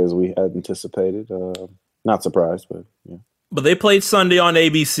story as we had anticipated. Not surprised, but yeah. But they played Sunday on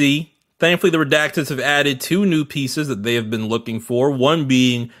ABC. Thankfully, the Redacteds have added two new pieces that they have been looking for, one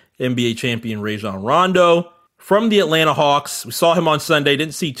being NBA champion Rajon Rondo from the Atlanta Hawks. We saw him on Sunday,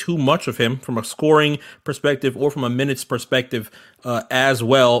 didn't see too much of him from a scoring perspective or from a minutes perspective as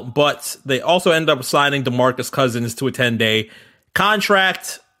well, but they also ended up signing DeMarcus Cousins to a 10-day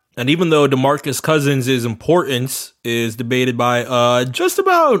contract. And even though DeMarcus Cousins' importance is debated by just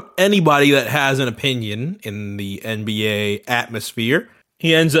about anybody that has an opinion in the NBA atmosphere,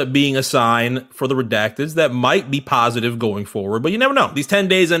 he ends up being a sign for the Redacteds that might be positive going forward. But you never know. These 10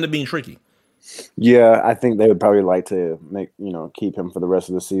 days end up being tricky. Yeah, I think they would probably like to keep him for the rest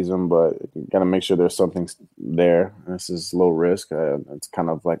of the season, but you got to make sure there's something there. This is low risk. It's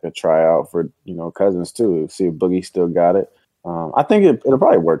kind of like a tryout for, Cousins too. See if Boogie still got it. I think it'll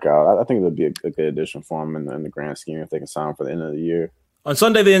probably work out. I think it'll be a good addition for him in the grand scheme if they can sign him for the end of the year. On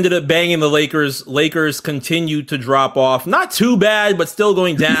Sunday, they ended up banging the Lakers. Lakers continued to drop off. Not too bad, but still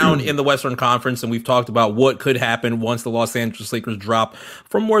going down in the Western Conference. And we've talked about what could happen once the Los Angeles Lakers drop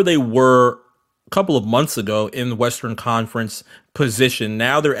from where they were a couple of months ago in the Western Conference position.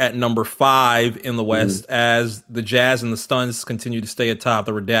 Now they're at number 5 in the West as the Jazz and the Suns continue to stay atop.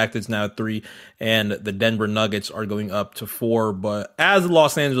 The Redacteds now at 3 and the Denver Nuggets are going up to 4. But as the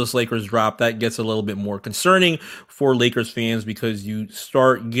Los Angeles Lakers drop, that gets a little bit more concerning for Lakers fans because you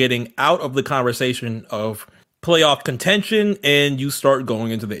start getting out of the conversation of playoff contention and you start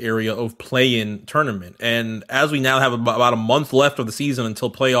going into the area of play-in tournament. And as we now have about a month left of the season until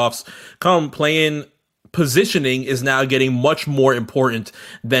playoffs come, play-in positioning is now getting much more important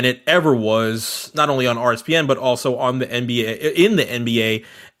than it ever was, not only on RSPN, but also on the NBA, in the NBA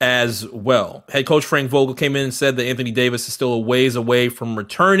as well. Head coach Frank Vogel came in and said that Anthony Davis is still a ways away from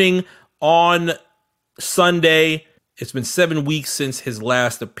returning on Sunday. It's been 7 weeks since his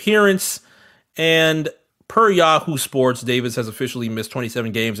last appearance, and per Yahoo Sports, Davis has officially missed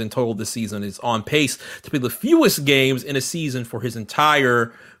 27 games in total this season. It's on pace to play the fewest games in a season for his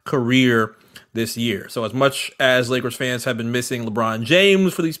entire career this year. So as much as Lakers fans have been missing LeBron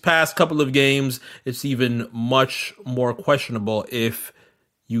James for these past couple of games, it's even much more questionable if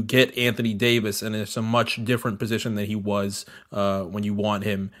you get Anthony Davis, and it's a much different position than he was when you want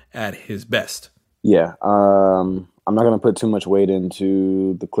him at his best. Yeah, I'm not going to put too much weight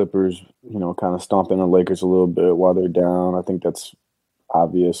into the Clippers, kind of stomping the Lakers a little bit while they're down. I think that's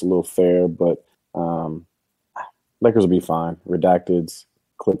obvious, a little fair, but Lakers will be fine. Redacteds,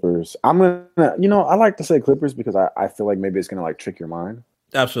 Clippers. I'm going to, I like to say Clippers because I feel like maybe it's going to like trick your mind.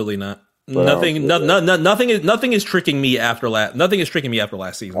 Absolutely not. But nothing is tricking me after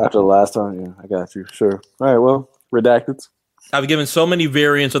last season. After the last time, yeah, I got you. Sure. All right, well, Redacteds. I've given so many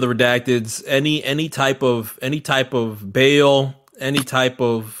variants of the Redacteds, any type of bail, any type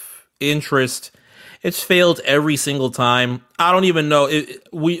of interest. It's failed every single time. I don't even know.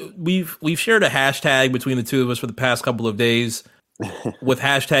 We've shared a hashtag between the two of us for the past couple of days with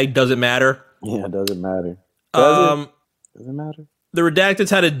hashtag doesn't matter. Yeah, it doesn't matter. Does it matter? The Redacteds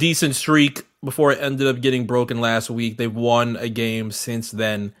had a decent streak before it ended up getting broken last week. They've won a game since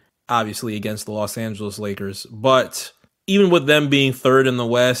then, obviously against the Los Angeles Lakers. But even with them being third in the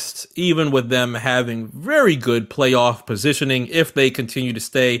West, even with them having very good playoff positioning, if they continue to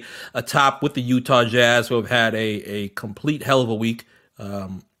stay atop with the Utah Jazz, who have had a complete hell of a week,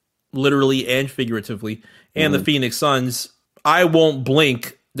 literally and figuratively, and the Phoenix Suns, I won't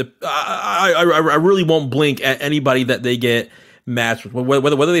blink. I really won't blink at anybody that they get matched with.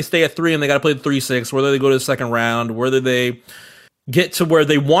 Whether they stay at 3 and they got to play the 3-6, whether they go to the second round, whether they get to where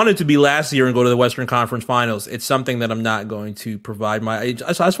they wanted to be last year and go to the Western Conference Finals, it's something that I'm not going to provide. I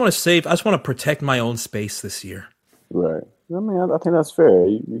just want to protect my own space this year. Right. I mean, I think that's fair.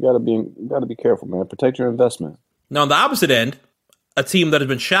 You got to be careful, man. Protect your investment. Now, on the opposite end, a team that has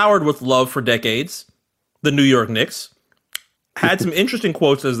been showered with love for decades, the New York Knicks, had some interesting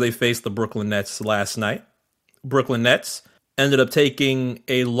quotes as they faced the Brooklyn Nets last night. Brooklyn Nets ended up taking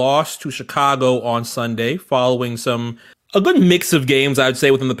a loss to Chicago on Sunday following a good mix of games, I would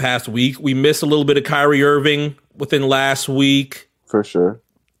say, within the past week. We missed a little bit of Kyrie Irving within last week. For sure.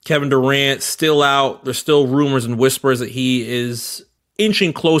 Kevin Durant still out. There's still rumors and whispers that he is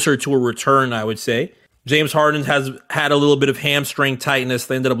inching closer to a return, I would say. James Harden has had a little bit of hamstring tightness.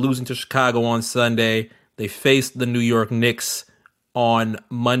 They ended up losing to Chicago on Sunday. They faced the New York Knicks on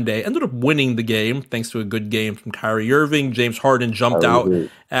Monday. Ended up winning the game thanks to a good game from Kyrie Irving. James Harden jumped out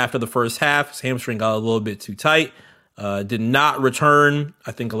after the first half. His hamstring got a little bit too tight. Did not return.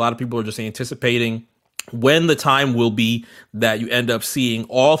 I think a lot of people are just anticipating when the time will be that you end up seeing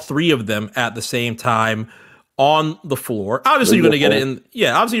all three of them at the same time on the floor. Obviously, you're going to get it in.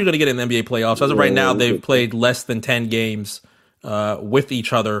 Yeah, obviously, you're going to get it in the NBA playoffs. As of right now, they've played less than 10 games with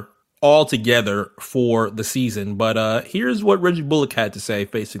each other all together for the season. But here's what Reggie Bullock had to say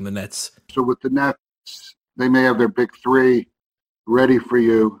facing the Nets. So with the Nets, they may have their big three ready for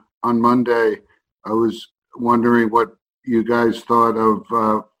you on Monday. I was wondering what you guys thought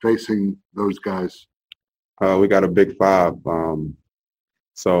of facing those guys. We got a big five.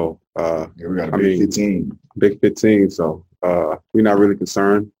 So we got a big 15. Big 15. So we're not really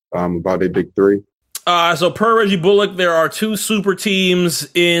concerned about their big three. So per Reggie Bullock, there are two super teams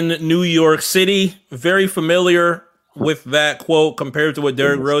in New York City. Very familiar with that quote compared to what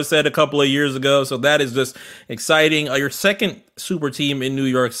Derrick Rose said a couple of years ago. So that is just exciting. Your second super team in New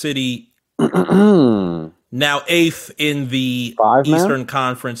York City, now eighth in the Eastern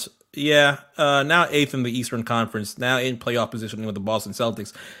Conference. Yeah, now eighth in the Eastern Conference, now in playoff positioning with the Boston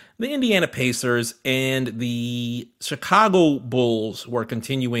Celtics. The Indiana Pacers and the Chicago Bulls were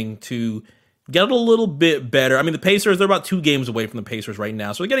continuing to get a little bit better. I mean, the Pacers, they're about 2 games away from the Pacers right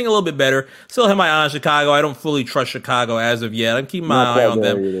now, so they're getting a little bit better. Still have my eye on Chicago. I don't fully trust Chicago as of yet. I'm keeping my eye on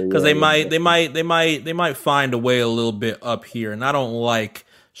them because they might find a way a little bit up here, and I don't like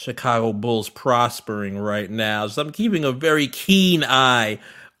Chicago Bulls prospering right now, so I'm keeping a very keen eye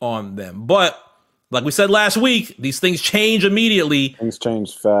on them. But like we said last week, these things change immediately. Things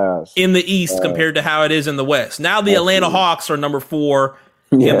change fast in the East compared to how it is in the West. Now the Atlanta Hawks are number 4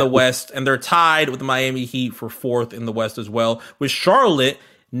 in the West, and they're tied with the Miami Heat for 4th in the West as well, with Charlotte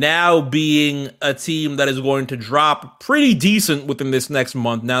now being a team that is going to drop pretty decent within this next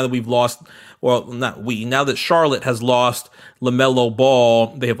month. Now that we've lost, now that Charlotte has lost LaMelo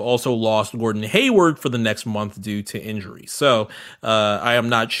Ball, they have also lost Gordon Hayward for the next month due to injury. So I am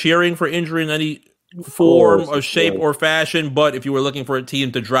not cheering for injury in any form or shape or fashion, but if you were looking for a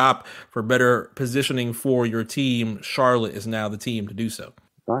team to drop for better positioning for your team, Charlotte is now the team to do so.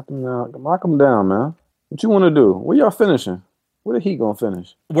 Knock them down, man. What you want to do? Where y'all finishing? Where the Heat gonna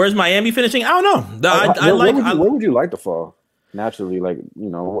finish? Where's Miami finishing? I don't know. Where would you like to fall? Naturally, like, you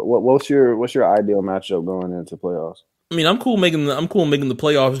know, what's your ideal matchup going into playoffs? I mean, I'm cool making the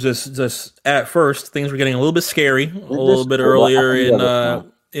playoffs. Just at first, things were getting a little bit scary a little bit earlier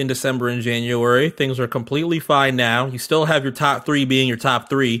in December and January. Things are completely fine now. You still have your top 3 being your top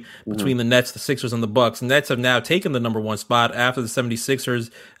 3 between the Nets, the Sixers, and the Bucks. Nets have now taken the number 1 spot after the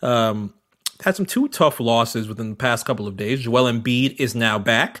 76ers had some 2 tough losses within the past couple of days. Joel Embiid is now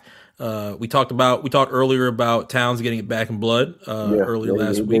back. We talked earlier about Towns getting it back in blood earlier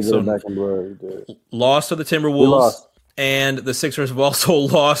last week. So lost to the Timberwolves, and the Sixers have also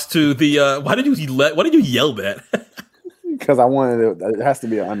lost to the. Why did you yell that? Because I wanted it. It has to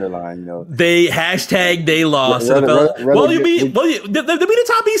be an underline, you know. They lost. They beat a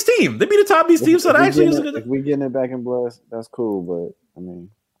top East team. They beat a top East team, so that actually is a good. If we getting it back in blood, that's cool. But I mean,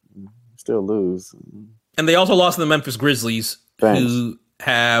 still lose. And they also lost to the Memphis Grizzlies, who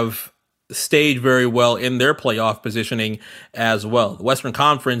have stayed very well in their playoff positioning as well. The Western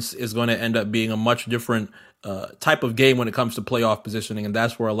Conference is going to end up being a much different type of game when it comes to playoff positioning, and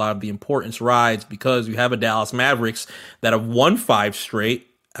that's where a lot of the importance rides, because you have a Dallas Mavericks that have won 5 straight,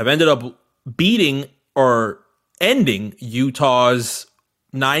 have ended up beating or ending Utah's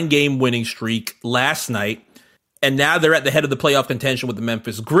 9-game winning streak last night. And now they're at the head of the playoff contention with the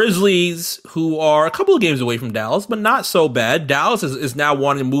Memphis Grizzlies, who are a couple of games away from Dallas, but not so bad. Dallas is now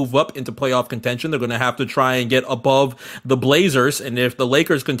wanting to move up into playoff contention. They're going to have to try and get above the Blazers. And if the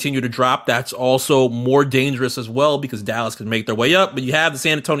Lakers continue to drop, that's also more dangerous as well, because Dallas can make their way up. But you have the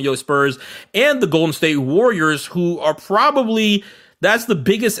San Antonio Spurs and the Golden State Warriors, who are probably... That's the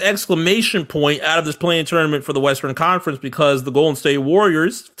biggest exclamation point out of this play-in tournament for the Western Conference, because the Golden State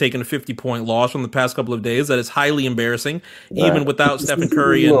Warriors taking a 50-point loss from the past couple of days. That is highly embarrassing, even without Stephen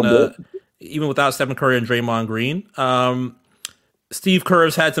Curry and Draymond Green. Steve Kerr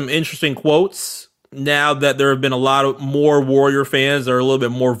has had some interesting quotes now that there have been a lot of more Warrior fans that are a little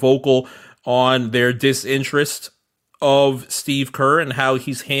bit more vocal on their disinterest of Steve Kerr and how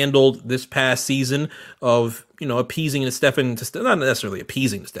he's handled this past season of, appeasing not necessarily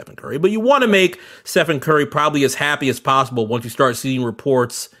appeasing to Stephen Curry, but you want to make Stephen Curry probably as happy as possible once you start seeing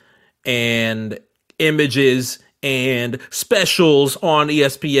reports and images and specials on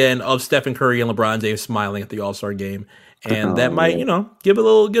ESPN of Stephen Curry and LeBron James smiling at the All-Star game. And that might, give a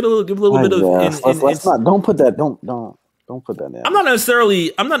little bit of. Let's not. Don't put that. Don't put that in. I'm not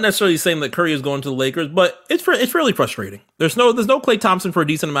necessarily saying that Curry is going to the Lakers, but it's really frustrating. There's no Klay Thompson for a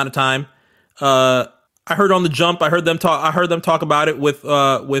decent amount of time. I heard on the jump. I heard them talk about it with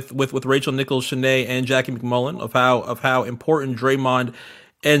Rachel Nichols, Shanae, and Jackie McMullen of how important Draymond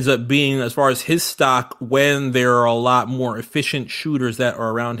ends up being as far as his stock when there are a lot more efficient shooters that are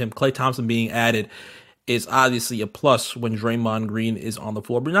around him. Klay Thompson being added is obviously a plus when Draymond Green is on the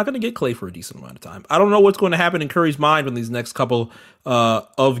floor, but you're not going to get Klay for a decent amount of time. I don't know what's going to happen in Curry's mind in these next couple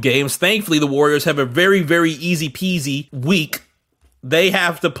of games. Thankfully, the Warriors have a very, very easy peasy week. They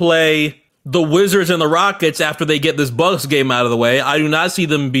have to play the Wizards and the Rockets after they get this Bucks game out of the way. I do not see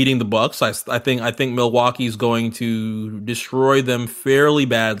them beating the Bucks. I think Milwaukee is going to destroy them fairly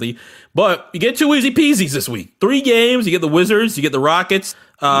badly. But you get two easy peasies this week. 3 games. You get the Wizards. You get the Rockets.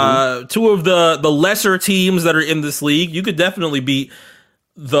 2 of the lesser teams that are in this league. You could definitely beat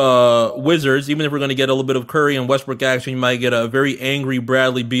the Wizards. Even if we're going to get a little bit of Curry and Westbrook action, you might get a very angry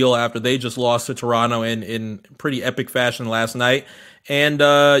Bradley Beal after they just lost to Toronto in pretty epic fashion last night. And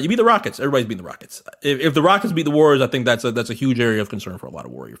you beat the Rockets. Everybody's beating the Rockets. If the Rockets beat the Warriors, I think that's a huge area of concern for a lot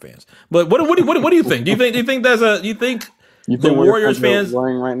of Warrior fans. But what do you think? Do you think the Warriors fans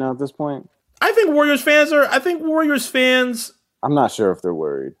worrying right now at this point? I think Warriors fans. I'm not sure if they're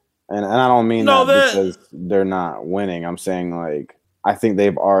worried, and I don't mean that because they're not winning. I'm saying I think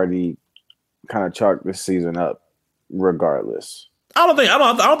they've already kind of chalked this season up, regardless. I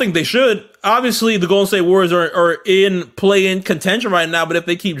don't think they should. Obviously, the Golden State Warriors are in play-in contention right now, but if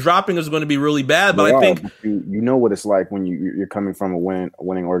they keep dropping, it's going to be really bad. But I think you know what it's like when you're coming from a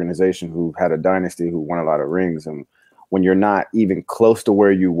winning organization who had a dynasty, who won a lot of rings, and when you're not even close to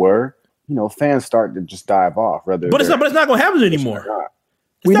where you were, fans start to just dive off. But it's not going to happen anymore.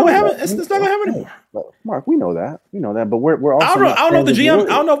 It's not going to happen anymore. Mark, we know that. But we're also. I don't know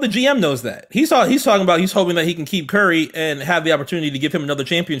if the GM knows that. He's talking about he's hoping that he can keep Curry and have the opportunity to give him another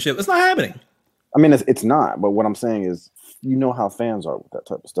championship. It's not happening. I mean, it's not. But what I'm saying is, how fans are with that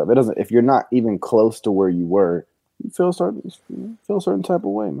type of stuff. It doesn't. If you're not even close to where you were, you feel a certain type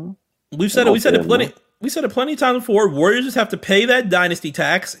of way, man. We said it plenty. We said it plenty of times before. Warriors just have to pay that dynasty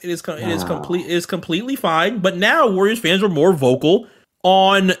tax. It is completely fine. But now Warriors fans are more vocal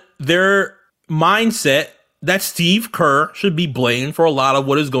on their mindset that Steve Kerr should be blamed for a lot of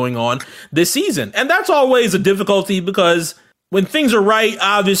what is going on this season. And that's always a difficulty because when things are right,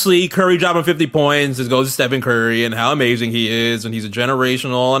 obviously Curry dropping 50 points, it goes to Stephen Curry and how amazing he is, and he's a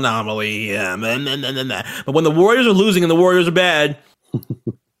generational anomaly. But when the Warriors are losing and the Warriors are bad,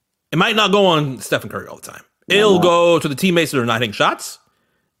 it might not go on Stephen Curry all the time. It'll go to the teammates that are not hitting shots.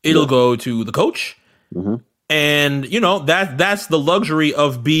 It'll go to the coach. Mm-hmm. And, that's the luxury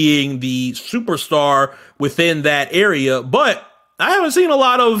of being the superstar within that area. But I haven't seen a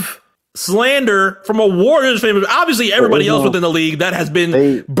lot of slander from a Warriors fan. Obviously, everybody else within the league that has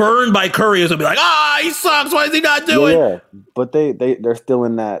been burned by Curry is going to be like, he sucks. Why is he not doing? Yeah, but they're still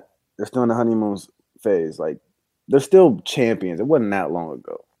in that. They're still in the honeymoon phase. Like, they're still champions. It wasn't that long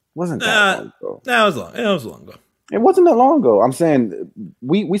ago. It wasn't that long ago. It was long ago. It wasn't that long ago. I'm saying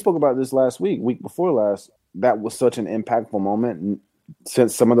we spoke about this last week before last. That was such an impactful moment. And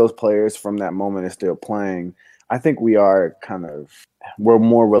since some of those players from that moment are still playing, I think we're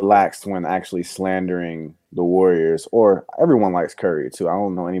more relaxed when actually slandering the Warriors, or everyone likes Curry too. I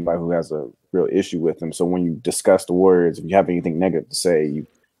don't know anybody who has a real issue with him. So when you discuss the Warriors, if you have anything negative to say, you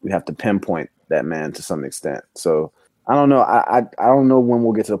have to pinpoint that man to some extent. So I don't know. I don't know when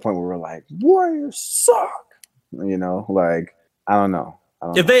we'll get to the point where we're like, Warriors suck. I don't know.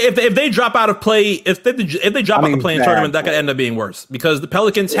 If they drop out of play, if they drop out the play-in tournament, that could end up being worse because the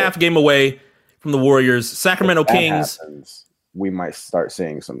Pelicans half game away from the Warriors. Sacramento Kings. Happens, we might start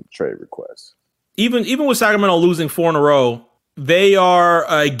seeing some trade requests. Even with Sacramento losing 4 in a row, they are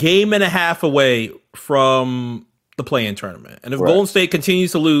a game and a half away from the play-in tournament. And if Golden State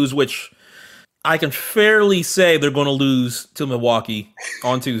continues to lose, which I can fairly say they're going to lose to Milwaukee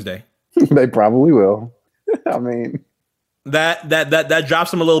on Tuesday. They probably will. I mean, that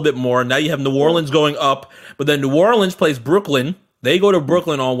drops them a little bit more. Now you have New Orleans going up, but then New Orleans plays Brooklyn They go to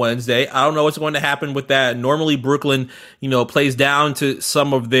Brooklyn on Wednesday. I don't know what's going to happen with that. Normally, Brooklyn, plays down to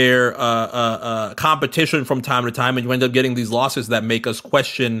some of their competition from time to time, and you end up getting these losses that make us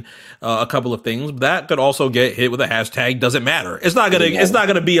question a couple of things. That could also get hit with a hashtag doesn't matter. It's not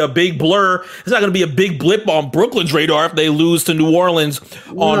gonna be a big blur. It's not gonna be a big blip on Brooklyn's radar if they lose to New Orleans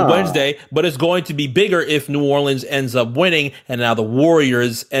on Wednesday, but it's going to be bigger if New Orleans ends up winning, and now the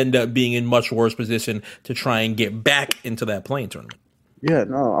Warriors end up being in much worse position to try and get back into that play-in tournament. Yeah,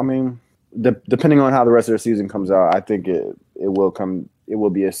 no, I mean, depending on how the rest of the season comes out, I think it will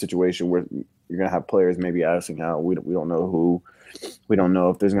be a situation where you're gonna have players maybe asking out. We don't know who, we don't know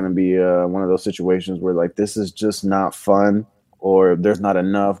if there's gonna be one of those situations where like this is just not fun or there's not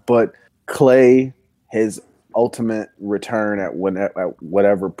enough. But Klay, his ultimate return at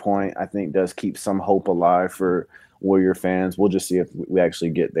whatever point, I think does keep some hope alive for Warrior fans. We'll just see if we actually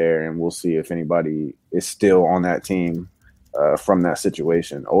get there, and we'll see if anybody is still on that team from that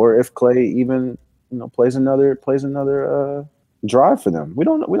situation, or if Klay even plays another drive for them. We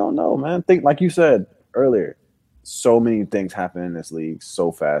don't know, man. Think, like you said earlier, so many things happen in this league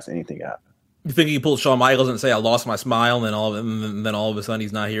so fast. Anything can happen. You think he pulled Shawn Michaels and say, "I lost my smile," and then all of a sudden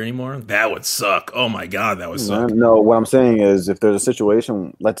he's not here anymore? That would suck. Oh my God, that would suck. No, what I'm saying is, if there's a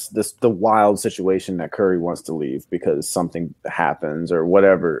situation, the wild situation that Curry wants to leave because something happens or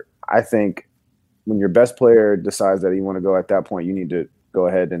whatever, I think when your best player decides that you want to go at that point, you need to go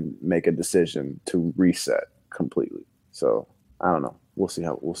ahead and make a decision to reset completely. So I don't know. We'll see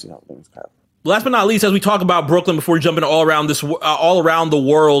how things happen. Last but not least, as we talk about Brooklyn before we jump into all around the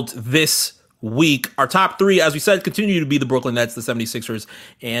world this week, our top three, as we said, continue to be the Brooklyn Nets, the 76ers,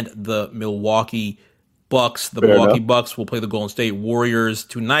 and the Milwaukee Bucks. The Milwaukee Bucks will play the Golden State Warriors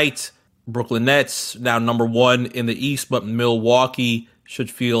tonight. Brooklyn Nets now number one in the East, but Milwaukee should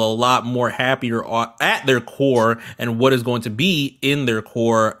feel a lot more happier at their core and what is going to be in their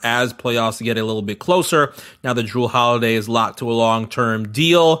core as playoffs get a little bit closer. Now that Jrue Holiday is locked to a long-term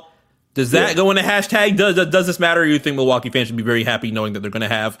deal. Does that go into hashtag? Does this matter? Or you think Milwaukee fans should be very happy knowing that they're going to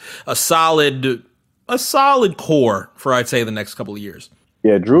have a solid core for, I'd say, the next couple of years?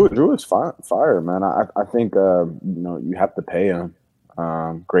 Yeah, Jrue is fire, man. I think you have to pay him.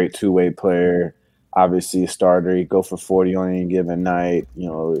 Great two-way player. Obviously, a starter. He go for 40 on any given night.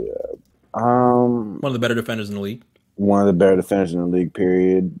 One of the better defenders in the league. One of the better defenders in the league.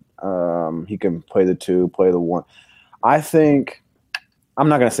 Period. He can play the two, play the one. I think. I'm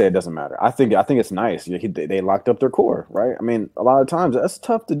not gonna say it doesn't matter. I think it's nice. They locked up their core, right? I mean, a lot of times that's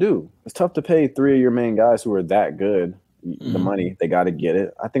tough to do. It's tough to pay three of your main guys who are that good the money. They got to get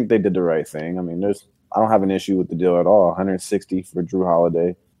it. I think they did the right thing. I mean, I don't have an issue with the deal at all. 160 for Jrue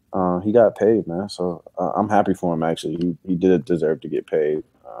Holiday. He got paid, man. So I'm happy for him. Actually, he did deserve to get paid.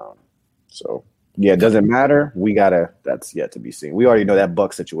 So yeah, it doesn't matter. That's yet to be seen. We already know that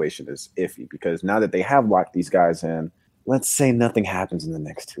Buck situation is iffy because now that they have locked these guys in, let's say nothing happens in the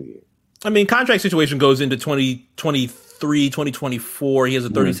next 2 years. I mean, contract situation goes into 2023, 2024. He has a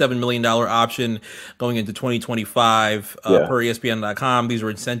 $37 million option going into 2025 per ESPN.com. These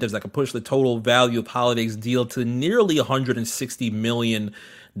are incentives that could push the total value of Holiday's deal to nearly $160 million.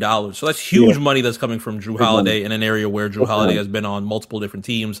 So that's huge money that's coming from Jrue Holiday in an area where Jrue Holiday has been on multiple different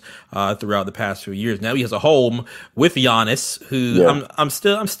teams throughout the past few years. Now he has a home with Giannis, who I'm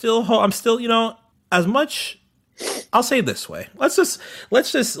still, as much. I'll say it this way. Let's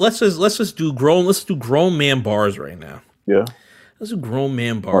just do grown man bars right now. Yeah. Let's do grown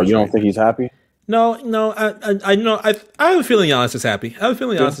man bars. Oh, you don't think he's happy? No, I know. I have a feeling Giannis is happy.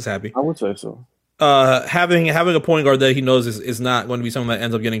 I would say so. Having a point guard that he knows is not going to be something that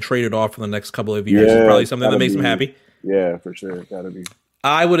ends up getting traded off for the next couple of years is probably something that makes him happy. Yeah, for sure. Gotta be.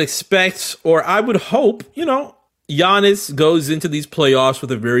 I would expect, or I would hope, Giannis goes into these playoffs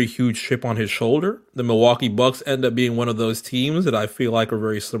with a very huge chip on his shoulder. The Milwaukee Bucks end up being one of those teams that I feel like are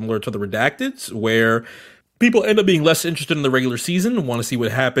very similar to the Redacteds, where people end up being less interested in the regular season and want to see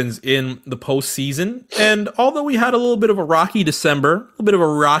what happens in the postseason. And although we had a little bit of a rocky December, a little bit of a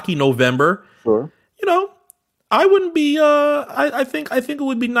rocky November, I wouldn't be. I think it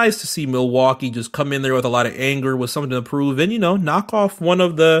would be nice to see Milwaukee just come in there with a lot of anger, with something to prove, and knock off one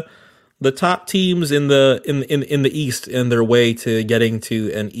of the top teams in the East in their way to getting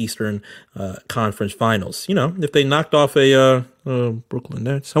to an Eastern Conference Finals. If they knocked off a Brooklyn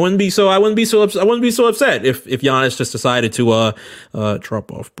Nets, I wouldn't be so upset if Giannis just decided to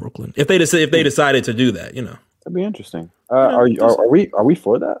drop off Brooklyn. If they decided to do that, that'd be interesting. Are we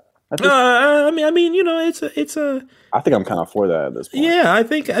for that? I mean, it's a. I think I'm kind of for that at this point. Yeah, I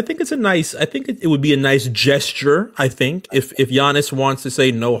think it's a nice. I think it would be a nice gesture. I think if Giannis wants to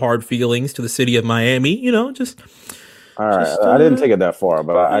say no hard feelings to the city of Miami, just. All right, I didn't take it that far,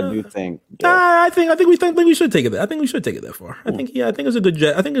 but I do think. Yeah. I think we should take it. I think we should take it that far. I think it's a good.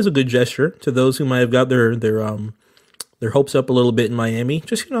 I think it's a good gesture to those who might have got their hopes up a little bit in Miami.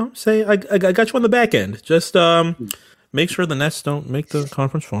 Just say I got you on the back end. Just make sure the Nets don't make the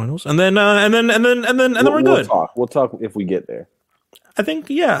conference finals, and then we're good. We'll talk if we get there. I think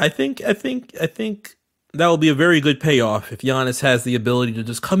that will be a very good payoff if Giannis has the ability to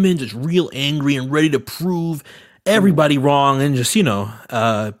just come in just real angry and ready to prove everybody wrong and just beat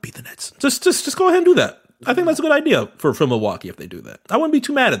the Nets. Just go ahead and do that. I think that's a good idea for Milwaukee if they do that. I wouldn't be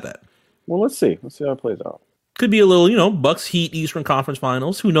too mad at that. Well, let's see how it plays out. Could be a little, Bucks Heat Eastern Conference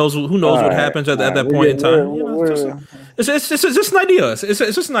Finals. Who knows what happens at that point in time? It's just an idea. It's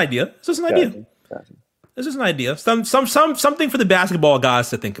just an idea. It's just an idea. Gotcha. It's just an idea. Something for the basketball guys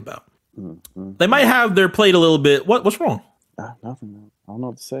to think about. Mm-hmm. They might have their plate a little bit. What's wrong? Nothing. Man. I don't know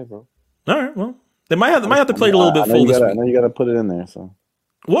what to say, bro. All right. Well, they might have the plate a little bit full this week. I know you got to put it in there. So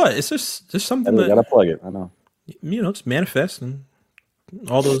what? It's just something that you got to plug it. I know. Just manifest and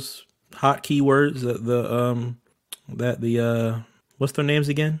all those hot keywords that the what's their names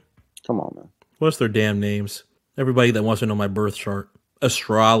again? Come on, man. What's their damn names? Everybody that wants to know my birth chart.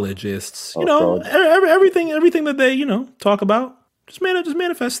 Astrologists. Everything that they, talk about. Just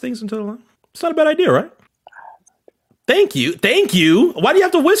manifest things into the line. It's not a bad idea, right? Thank you. Why do you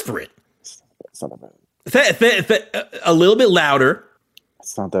have to whisper it? It's not that bad. A little bit louder.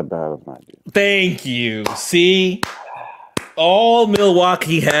 It's not that bad of an idea. Thank you. See? All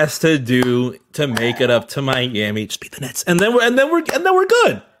Milwaukee has to do to make it up to Miami, just beat the Nets, and then we're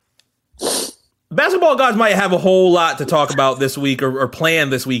good. Basketball guys might have a whole lot to talk about this week or plan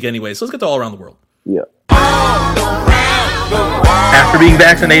this week anyway. So let's get to all around the world. Yeah. After being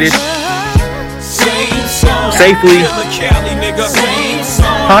vaccinated safely,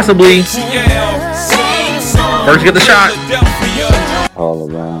 possibly first get the shot. All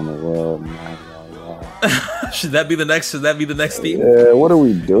around the world. Should that be the next theme? Yeah, what are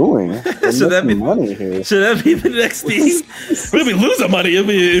we doing? Should that be money here? Should that be the next theme? We'll be losing money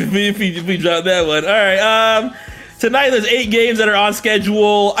if we drop that one. All right. Tonight there's 8 games that are on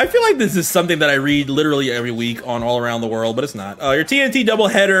schedule. I feel like this is something that I read literally every week on All Around the World, but it's not. Your TNT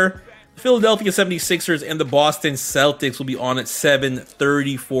doubleheader, the Philadelphia 76ers and the Boston Celtics will be on at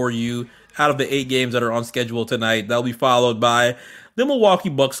 7:30 for you. Out of the 8 games that are on schedule tonight, that'll be followed by the Milwaukee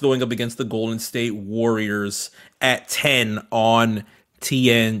Bucks going up against the Golden State Warriors at 10 on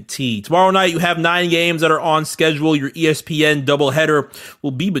TNT. Tomorrow night, you have 9 games that are on schedule. Your ESPN doubleheader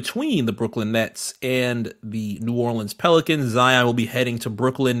will be between the Brooklyn Nets and the New Orleans Pelicans. Zion will be heading to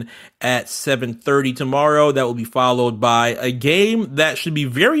Brooklyn at 7:30 tomorrow. That will be followed by a game that should be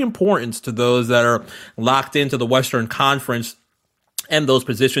very important to those that are locked into the Western Conference and those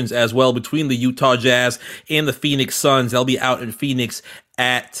positions as well, between the Utah Jazz and the Phoenix Suns. They'll be out in Phoenix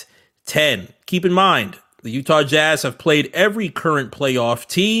at 10. Keep in mind, the Utah Jazz have played every current playoff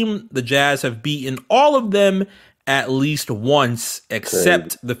team. The Jazz have beaten all of them at least once,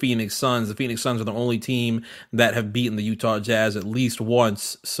 except the Phoenix Suns. The Phoenix Suns are the only team that have beaten the Utah Jazz at least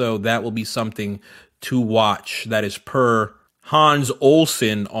once, so that will be something to watch. That is per Hans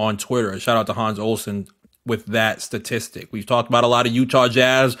Olsen on Twitter. Shout out to Hans Olsen with that statistic. We've talked about a lot of Utah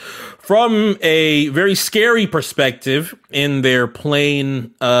Jazz from a very scary perspective in their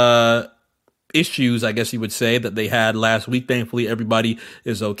playing issues, I guess you would say, that they had last week. Thankfully, everybody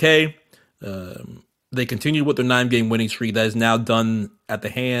is okay. They continued with their 9-game winning streak that is now done at the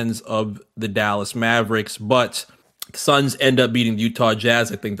hands of the Dallas Mavericks, but the Suns end up beating the Utah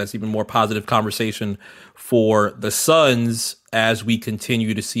Jazz. I think that's even more positive conversation for the Suns as we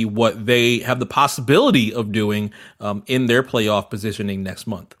continue to see what they have the possibility of doing in their playoff positioning next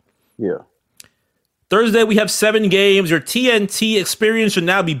month. Yeah. Thursday, we have 7 games. Your TNT experience should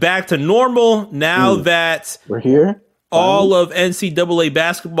now be back to normal now that we're here. All of NCAA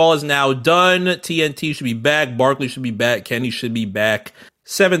basketball is now done. TNT should be back. Barkley should be back. Kenny should be back.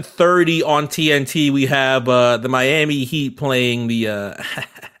 7:30 on TNT. We have the Miami Heat playing the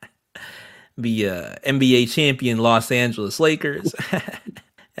NBA champion Los Angeles Lakers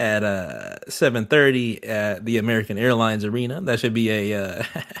at 7:30 at the American Airlines Arena. That should be a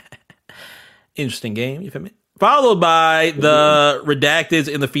interesting game. You feel me? Followed by the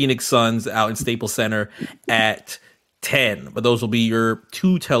Redacteds and the Phoenix Suns out in Staples Center at 10. But those will be your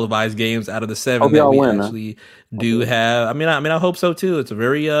 2 televised games out of the 7 that we actually do have. I mean, I hope so too. It's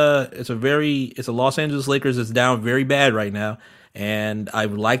a Los Angeles Lakers that's down very bad right now. And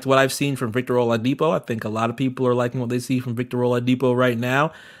I've liked what I've seen from Victor Oladipo. I think a lot of people are liking what they see from Victor Oladipo right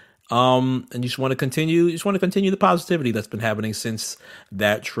now. And you just want to continue the positivity that's been happening since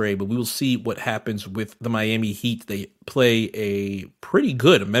that trade. But we will see what happens with the Miami Heat. They play a pretty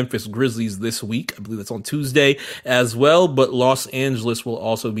good Memphis Grizzlies this week. I believe that's on Tuesday as well. But Los Angeles will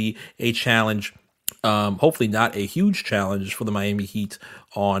also be a challenge. Hopefully not a huge challenge for the Miami Heat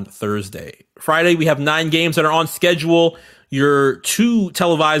on Thursday. Friday, we have 9 games that are on schedule. Your 2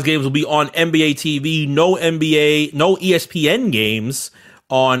 televised games will be on NBA TV. No ESPN games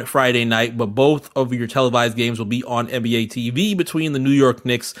on Friday night, but both of your televised games will be on NBA TV between the New York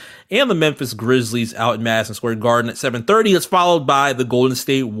Knicks and the Memphis Grizzlies out in Madison Square Garden at 7:30. It's followed by the Golden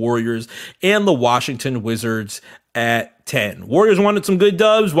State Warriors and the Washington Wizards at 10. Warriors wanted some good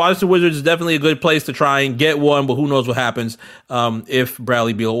dubs. Washington Wizards is definitely a good place to try and get one, but who knows what happens if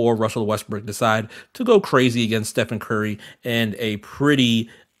Bradley Beal or Russell Westbrook decide to go crazy against Stephen Curry and a pretty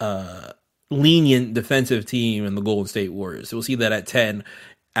lenient defensive team in the Golden State Warriors. So we'll see that at 10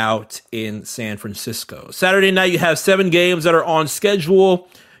 out in San Francisco. Saturday night, you have 7 games that are on schedule.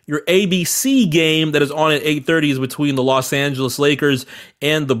 Your ABC game that is on at 8:30 is between the Los Angeles Lakers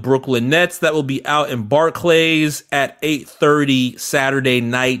and the Brooklyn Nets. That will be out in Barclays at 8:30 Saturday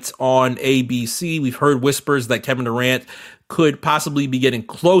night on ABC. We've heard whispers that Kevin Durant could possibly be getting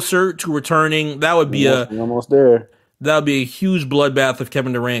closer to returning. That would be almost there. That would be a huge bloodbath if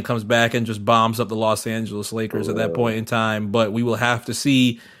Kevin Durant comes back and just bombs up the Los Angeles Lakers at that point in time. But we will have to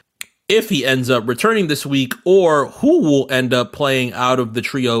see if he ends up returning this week or who will end up playing out of the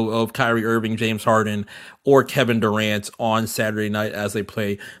trio of Kyrie Irving, James Harden, or Kevin Durant on Saturday night as they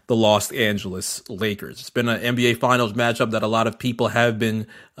play the Los Angeles Lakers. It's been an NBA Finals matchup that a lot of people have been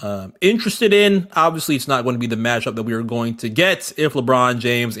interested in. Obviously, it's not going to be the matchup that we are going to get if LeBron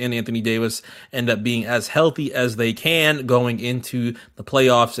James and Anthony Davis end up being as healthy as they can going into the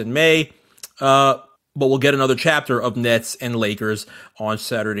playoffs in May. But we'll get another chapter of Nets and Lakers on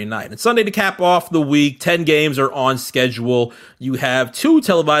Saturday night. And Sunday to cap off the week, 10 games are on schedule. You have 2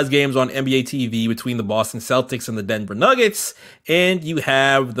 televised games on NBA TV between the Boston Celtics and the Denver Nuggets. And you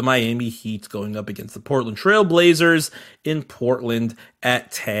have the Miami Heat going up against the Portland Trail Blazers in Portland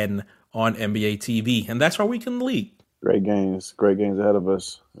at 10 on NBA TV. And that's our week in the league. Great games ahead of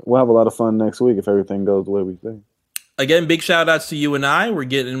us. We'll have a lot of fun next week if everything goes the way we think. Again, big shout outs to you and I.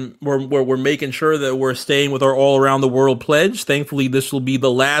 We're making sure that we're staying with our all around the world pledge. Thankfully, this will be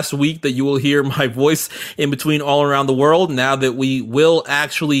the last week that you will hear my voice in between all around the world. Now that we will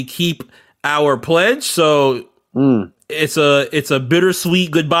actually keep our pledge, so it's a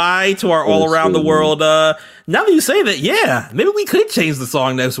bittersweet goodbye to our all around the world. Now that you say that, yeah, maybe we could change the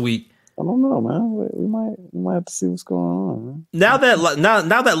song next week. I don't know, man. We might have to see what's going on, man. Now that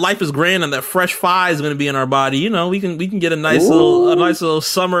life is grand and that fresh fire is going to be in our body, you know, we can get a nice little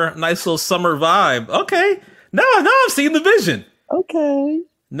summer vibe. Okay, now I'm seeing the vision. Okay,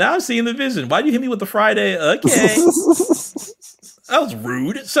 now I'm seeing the vision. Why'd you hit me with the Friday? Okay. That was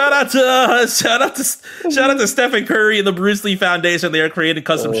rude. Shout out to Stephen Curry and the Bruce Lee Foundation. They are creating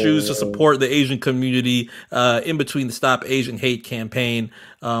custom shoes to support the Asian community in between the Stop Asian Hate campaign.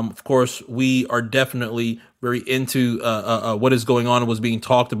 Of course, we are definitely very into what is going on and what's being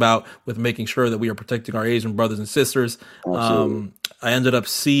talked about with making sure that we are protecting our Asian brothers and sisters. I ended up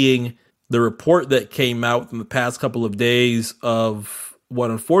seeing the report that came out in the past couple of days of what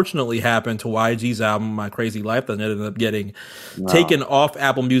unfortunately happened to YG's album, My Crazy Life, that ended up getting taken off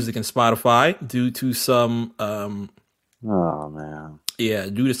Apple Music and Spotify due to some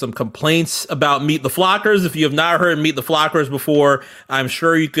due to some complaints about Meet the Flockers. If you have not heard Meet the Flockers before, I'm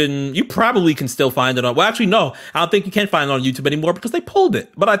sure you probably can still find it on, well, actually, no, I don't think you can find it on YouTube anymore because they pulled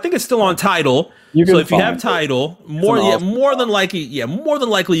it, but I think it's still on Tidal. So if you have Tidal, more than likely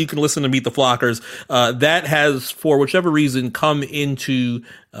you can listen to Meet the Flockers. That has, for whichever reason, come into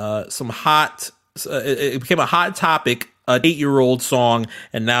it became a hot topic, an 8-year-old song,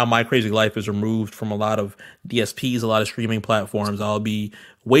 and now My Crazy Life is removed from a lot of DSPs, a lot of streaming platforms. I'll be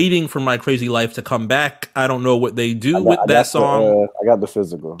waiting for My Crazy Life to come back. I don't know what they do with that song. I got the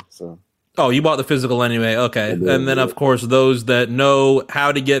physical, so. Oh, you bought the physical anyway. Okay. And then, of course, those that know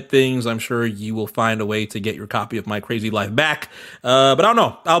how to get things, I'm sure you will find a way to get your copy of My Crazy Life back. But I don't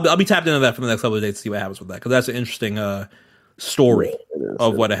know. I'll be tapped into that for the next couple of days to see what happens with that, because that's an interesting story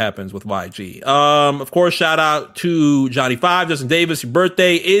of what happens with YG. Of course, shout out to Johnny Five, Justin Davis. Your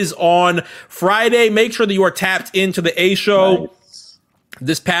birthday is on Friday. Make sure that you are tapped into the A Show. Nice.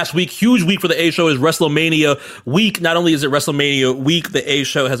 This past week, huge week for the A Show, is WrestleMania week. Not only is it WrestleMania week, the A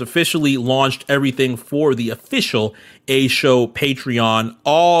Show has officially launched everything for the official A Show Patreon.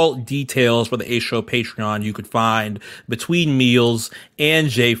 All details for the A Show Patreon you could find between meals and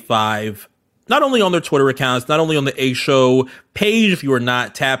J5. not only on their Twitter accounts, not only on the A Show page. If you are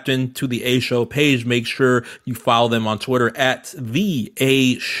not tapped into the A Show page, make sure you follow them on Twitter at the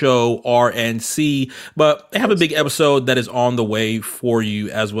A Show RNC. But they have a big episode that is on the way for you,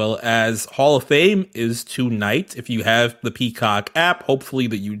 as well as Hall of Fame is tonight. If you have the Peacock app, hopefully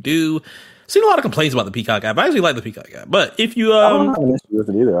that you do. Seen a lot of complaints about the Peacock app. I actually like the Peacock app, but if you I don't have an issue with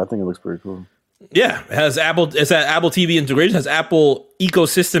it either. I think it looks pretty cool. Yeah, it has Apple. It's at Apple TV integration. Has Apple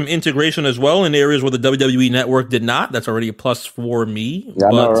ecosystem integration as well in areas where the WWE Network did not. That's already a plus for me. Yeah,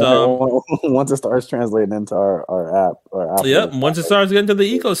 but, I know, right? Once it starts translating into our app, once it starts getting to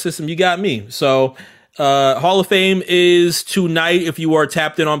the ecosystem, you got me. So, Hall of Fame is tonight. If you are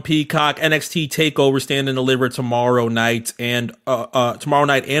tapped in on Peacock, NXT Takeover Stand and Deliver tomorrow night and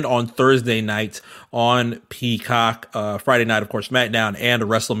on Thursday night on Peacock. Friday night, of course, SmackDown and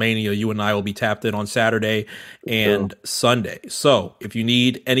WrestleMania. You and I will be tapped in on Saturday and Sunday. So if you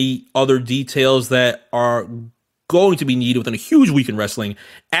need any other details that are going to be needed within a huge week in wrestling,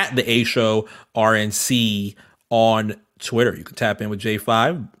 at the A Show RNC on Twitter. You can tap in with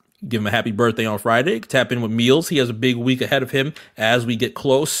J5. Give him a happy birthday on Friday. Tap in with Meals. He has a big week ahead of him as we get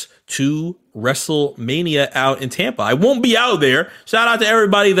close to WrestleMania out in Tampa. I won't be out there. Shout out to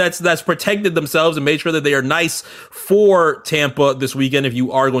everybody that's protected themselves and made sure that they are nice for Tampa this weekend if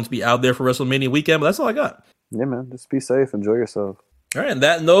you are going to be out there for WrestleMania weekend. But that's all I got. Yeah, man. Just be safe. Enjoy yourself. All right. On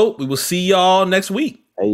that note, we will see y'all next week.